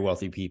very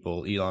wealthy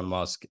people, Elon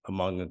Musk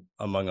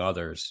among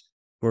others,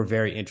 who are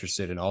very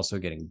interested in also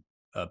getting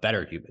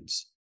better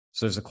humans.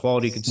 So there's a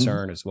quality Hmm.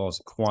 concern as well as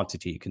a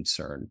quantity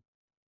concern.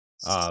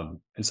 And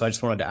so I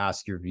just wanted to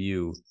ask your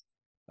view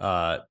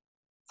uh,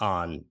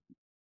 on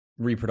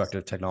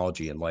reproductive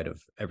technology in light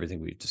of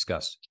everything we've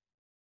discussed.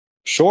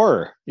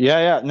 Sure. Yeah,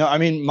 yeah. No, I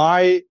mean,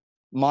 my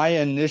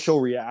initial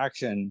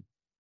reaction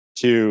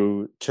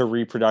to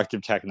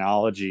reproductive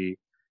technology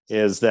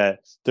is that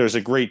there's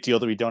a great deal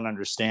that we don't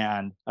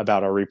understand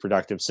about our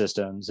reproductive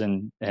systems,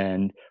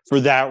 and for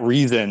that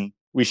reason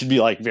we should be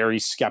like very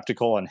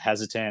skeptical and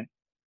hesitant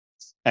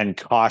and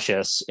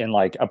cautious in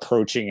like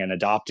approaching and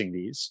adopting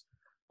these.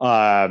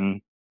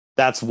 um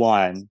that's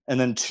one. And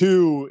then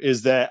two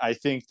is that I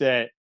think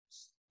that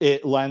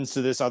it lends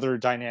to this other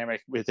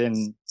dynamic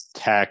within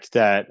tech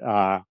that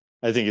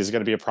I think is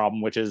going to be a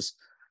problem, which is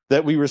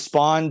that we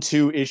respond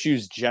to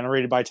issues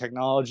generated by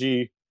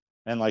technology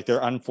and like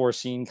their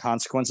unforeseen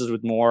consequences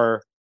with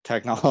more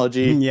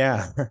technology,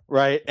 Yeah.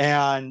 right?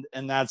 And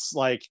that's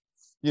like,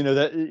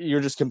 that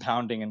you're just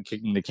compounding and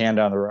kicking the can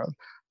down the road.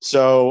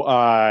 So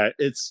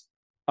it's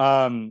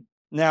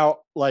now,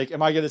 like,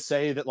 am I going to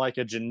say that like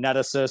a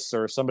geneticist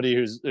or somebody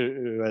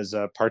who has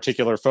a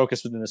particular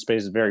focus within the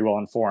space is very well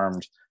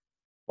informed,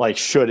 like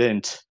should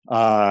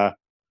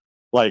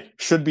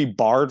be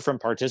barred from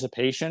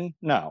participation?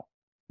 No.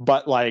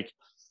 But like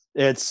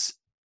it's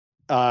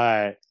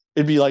uh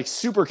it'd be like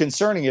super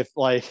concerning if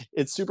like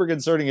it's super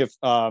concerning if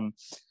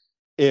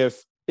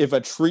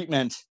a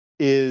treatment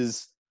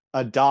is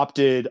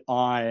adopted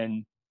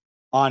on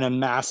a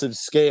massive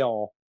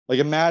scale. Like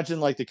imagine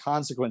like the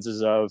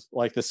consequences of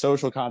like the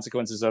social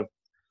consequences of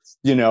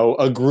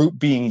a group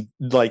being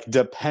like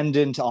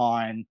dependent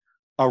on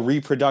a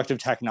reproductive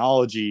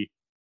technology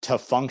to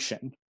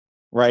function,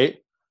 right?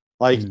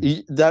 Like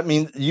Mm. that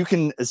means you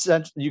can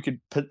essentially you could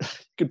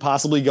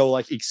possibly go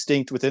like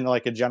extinct within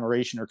like a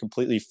generation or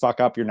completely fuck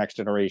up your next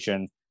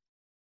generation.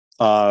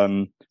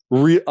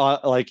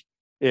 Like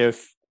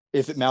if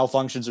it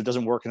malfunctions or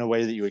doesn't work in a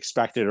way that you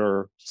expected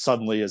or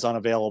suddenly is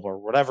unavailable or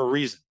whatever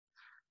reason,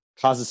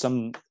 causes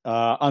some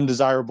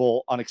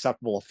undesirable,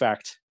 unacceptable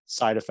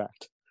side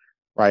effect,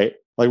 right?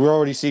 Like we're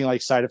already seeing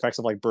like side effects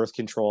of like birth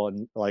control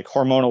and like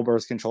hormonal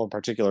birth control in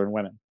particular in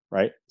women,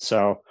 right?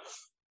 So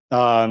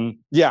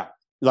yeah,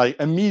 like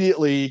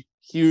immediately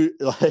huge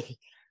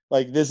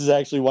like this is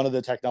actually one of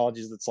the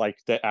technologies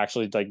that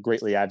actually like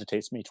greatly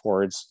agitates me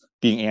towards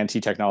being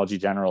anti-technology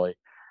generally.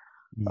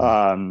 Mm.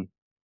 um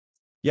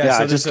Yeah. yeah,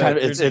 So it just kind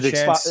of there's a it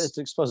chance.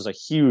 exposes a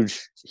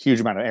huge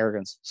amount of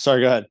arrogance.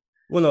 Sorry, go ahead.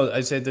 Well, no,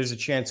 I said there's a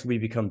chance we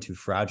become too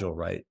fragile,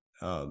 right?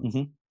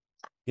 Mm-hmm.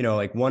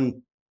 Like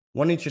one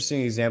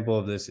interesting example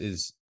of this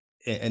is,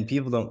 and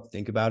people don't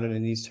think about it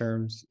in these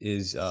terms,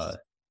 is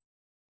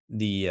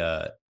the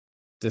uh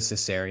the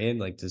cesarean,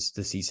 like this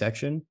the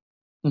C-section.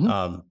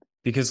 Mm-hmm.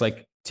 Because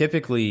like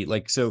typically,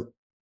 like, so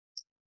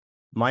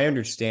my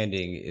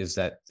understanding is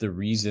that the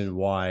reason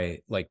why,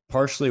 like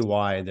partially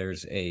why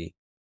there's a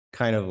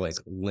kind of like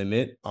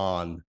limit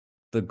on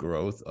the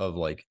growth of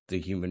like the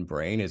human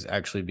brain is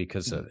actually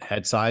because of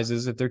head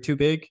sizes. If they're too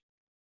big,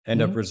 end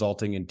Mm-hmm. up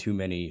resulting in too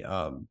many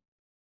uh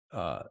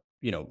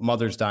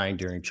mothers dying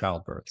during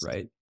childbirth,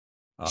 right?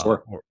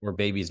 Sure. Or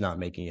babies not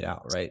making it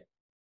out, right?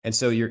 And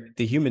so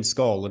the human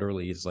skull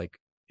literally is like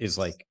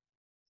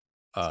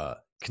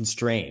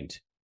constrained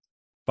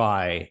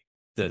by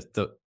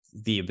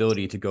the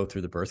ability to go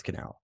through the birth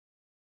canal.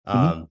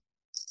 Mhm.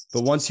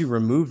 But once you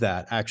remove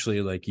that,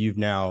 actually, like you've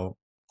now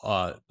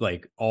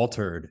like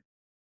altered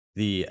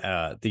the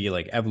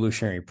like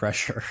evolutionary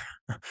pressure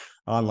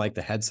on like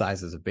the head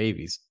sizes of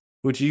babies,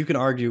 which you can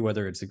argue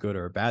whether it's a good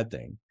or a bad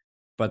thing.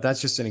 But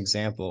that's just an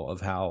example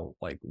of how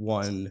like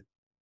one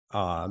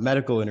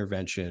medical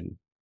intervention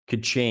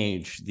could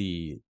change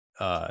the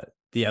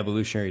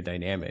evolutionary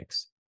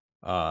dynamics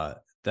uh,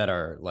 that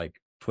are like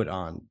put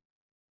on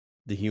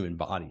the human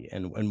body,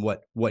 and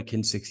what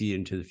can succeed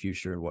into the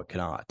future and what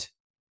cannot.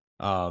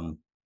 Um,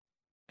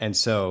 and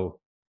so,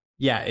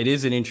 yeah, it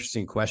is an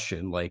interesting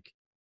question. Like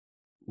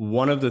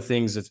one of the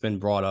things that's been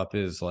brought up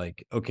is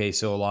like, okay,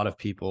 so a lot of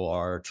people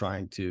are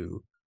trying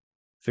to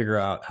figure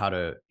out how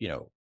to,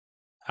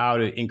 how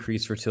to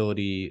increase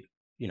fertility,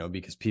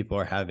 because people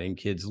are having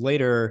kids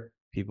later,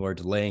 people are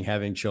delaying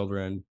having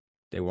children.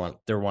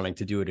 They're wanting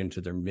to do it into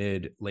their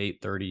mid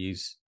late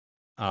 30s.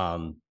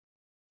 Um,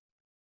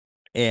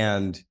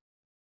 and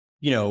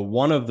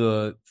one of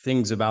the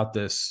things about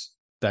this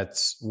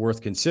that's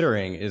worth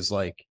considering is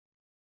like,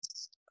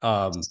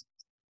 um,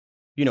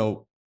 you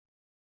know,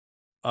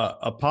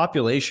 a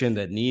population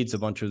that needs a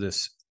bunch of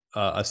this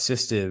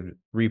assisted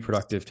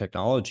reproductive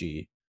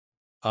technology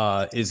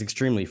is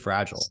extremely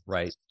fragile,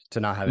 right? To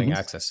not having Mhm.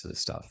 access to this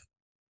stuff.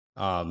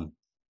 Um,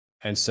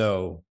 and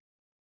so,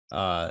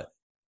 uh,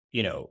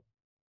 you know,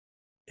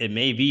 it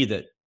may be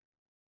that,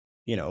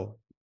 you know,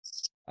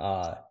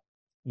 uh,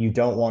 you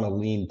don't want to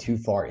lean too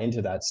far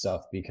into that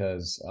stuff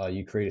because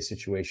you create a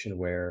situation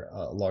where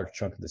a large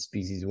chunk of the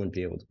species wouldn't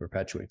be able to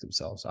perpetuate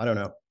themselves. I don't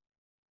know.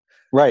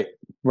 Right,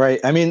 right.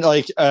 I mean,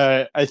 like,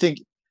 I think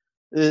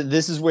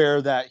this is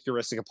where that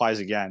heuristic applies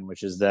again,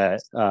 which is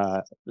that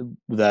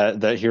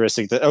that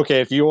heuristic that okay,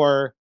 if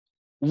you're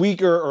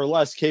weaker or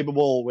less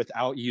capable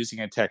without using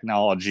a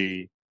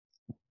technology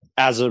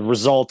as a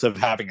result of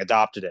having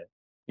adopted it,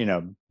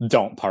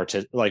 don't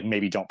like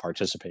maybe don't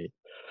participate.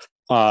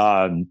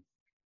 Um,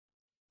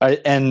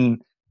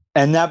 and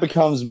that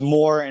becomes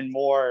more and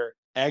more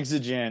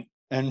exigent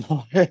and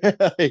more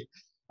like,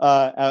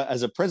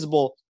 as a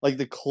principle, like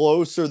the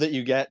closer that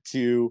you get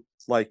to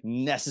like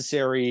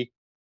necessary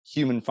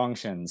human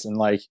functions, and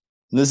like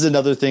this is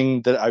another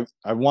thing that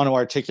I want to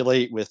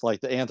articulate with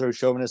like the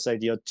anthro-chauvinist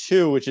idea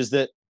too, which is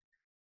that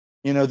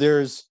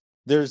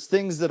there's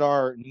things that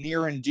are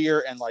near and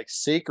dear and like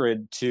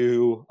sacred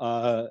to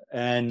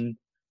and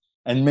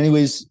in many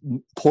ways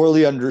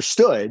poorly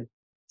understood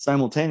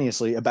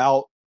simultaneously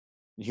about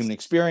the human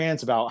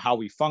experience, about how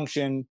we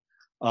function.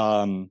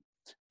 Um,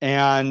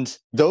 and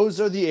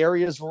those are the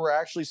areas where we're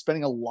actually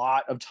spending a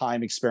lot of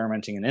time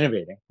experimenting and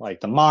innovating,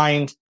 like the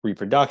mind,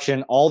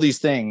 reproduction, all these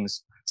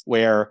things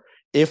where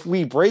if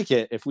we break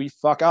it, if we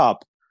fuck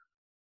up,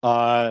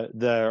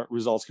 the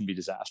results can be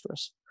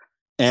disastrous.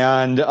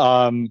 And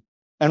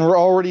we're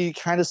already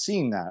kind of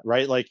seeing that,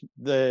 right? Like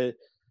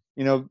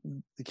you know,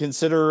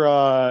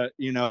 consider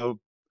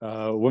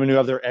women who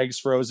have their eggs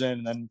frozen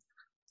and then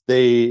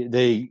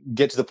they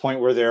get to the point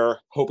where they're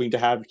hoping to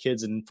have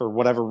kids and for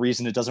whatever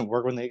reason it doesn't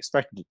work when they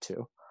expected it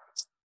to,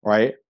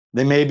 right?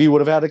 They maybe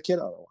would have had a kid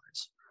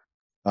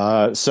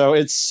otherwise. So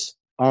it's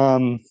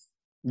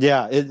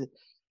yeah,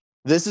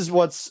 this is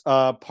what's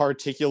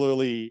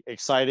particularly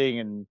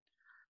exciting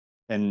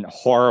and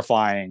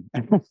horrifying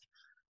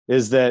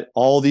is that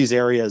all these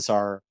areas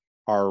are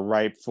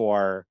ripe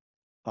for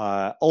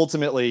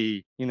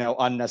ultimately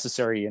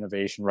unnecessary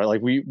innovation, right?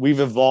 Like we've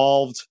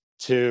evolved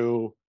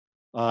to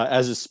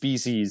as a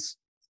species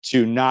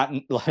to not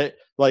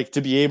like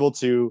to be able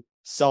to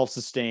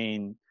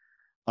self-sustain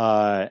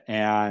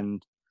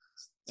and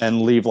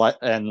leave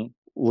and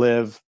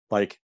live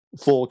like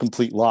full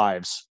complete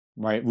lives,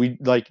 right? We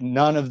like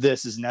none of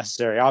this is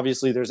necessary.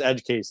 Obviously there's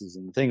edge cases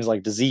and things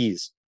like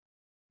disease,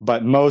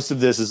 but most of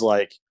this is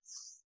like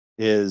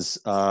is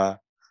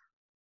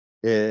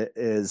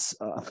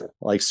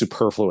like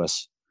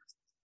superfluous,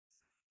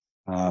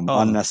 Um,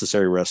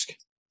 unnecessary risk.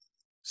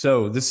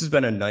 so this has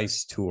been a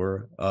nice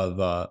tour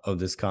of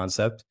this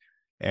concept,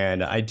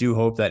 and I do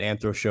hope that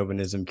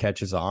anthrochauvinism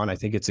catches on. I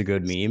think it's a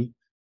good meme.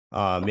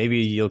 Maybe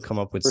you'll come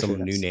up with Appreciate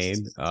some it. new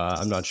name.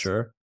 I'm not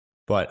sure,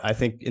 but I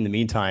think in the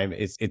meantime,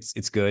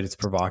 it's good. It's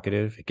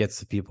provocative. It gets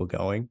the people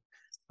going.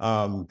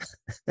 Um,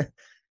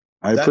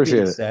 I that being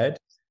appreciate it. said,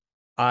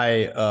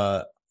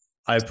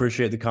 I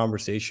appreciate the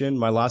conversation.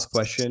 My last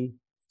question: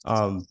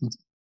 um,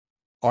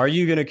 Are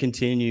you going to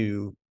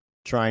continue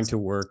trying to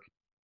work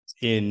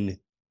in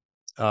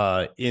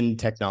in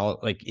technology,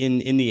 like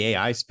in the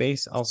AI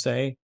space, I'll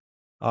say,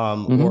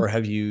 Mm-hmm. or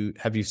have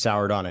you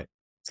soured on it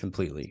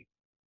completely?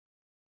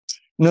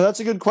 No, that's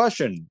a good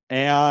question,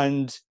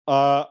 and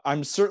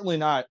I'm certainly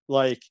not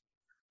like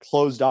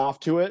closed off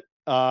to it,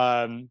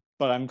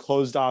 but I'm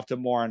closed off to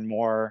more and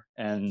more.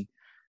 And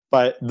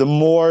but the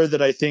more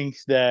that I think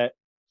that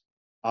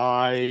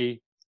I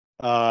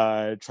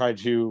try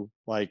to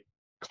like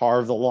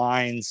carve the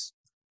lines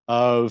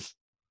of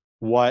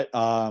what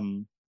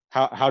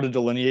how to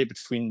delineate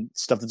between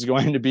stuff that's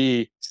going to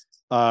be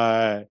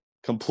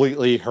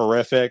completely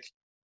horrific,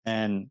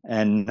 and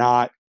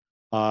not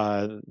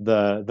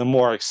the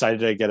more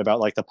excited I get about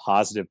like the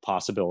positive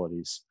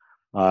possibilities.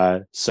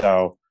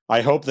 So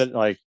I hope that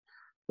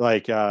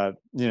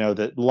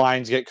that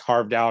lines get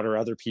carved out, or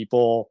other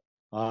people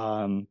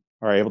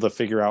are able to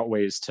figure out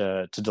ways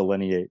to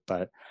delineate.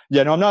 But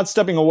yeah, no, I'm not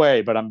stepping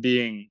away, but I'm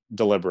being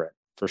deliberate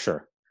for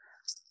sure.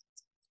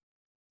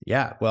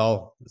 Yeah,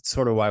 well, it's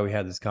sort of why we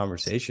had this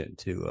conversation,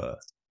 to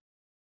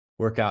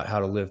work out how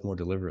to live more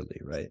deliberately,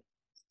 right?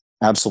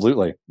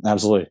 Absolutely,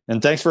 absolutely.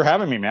 And thanks for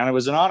having me, man. It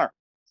was an honor.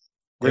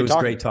 It Great was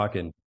talking. great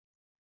talking.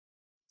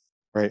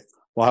 Great.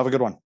 Well, have a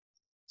good one.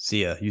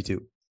 See ya. You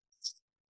too.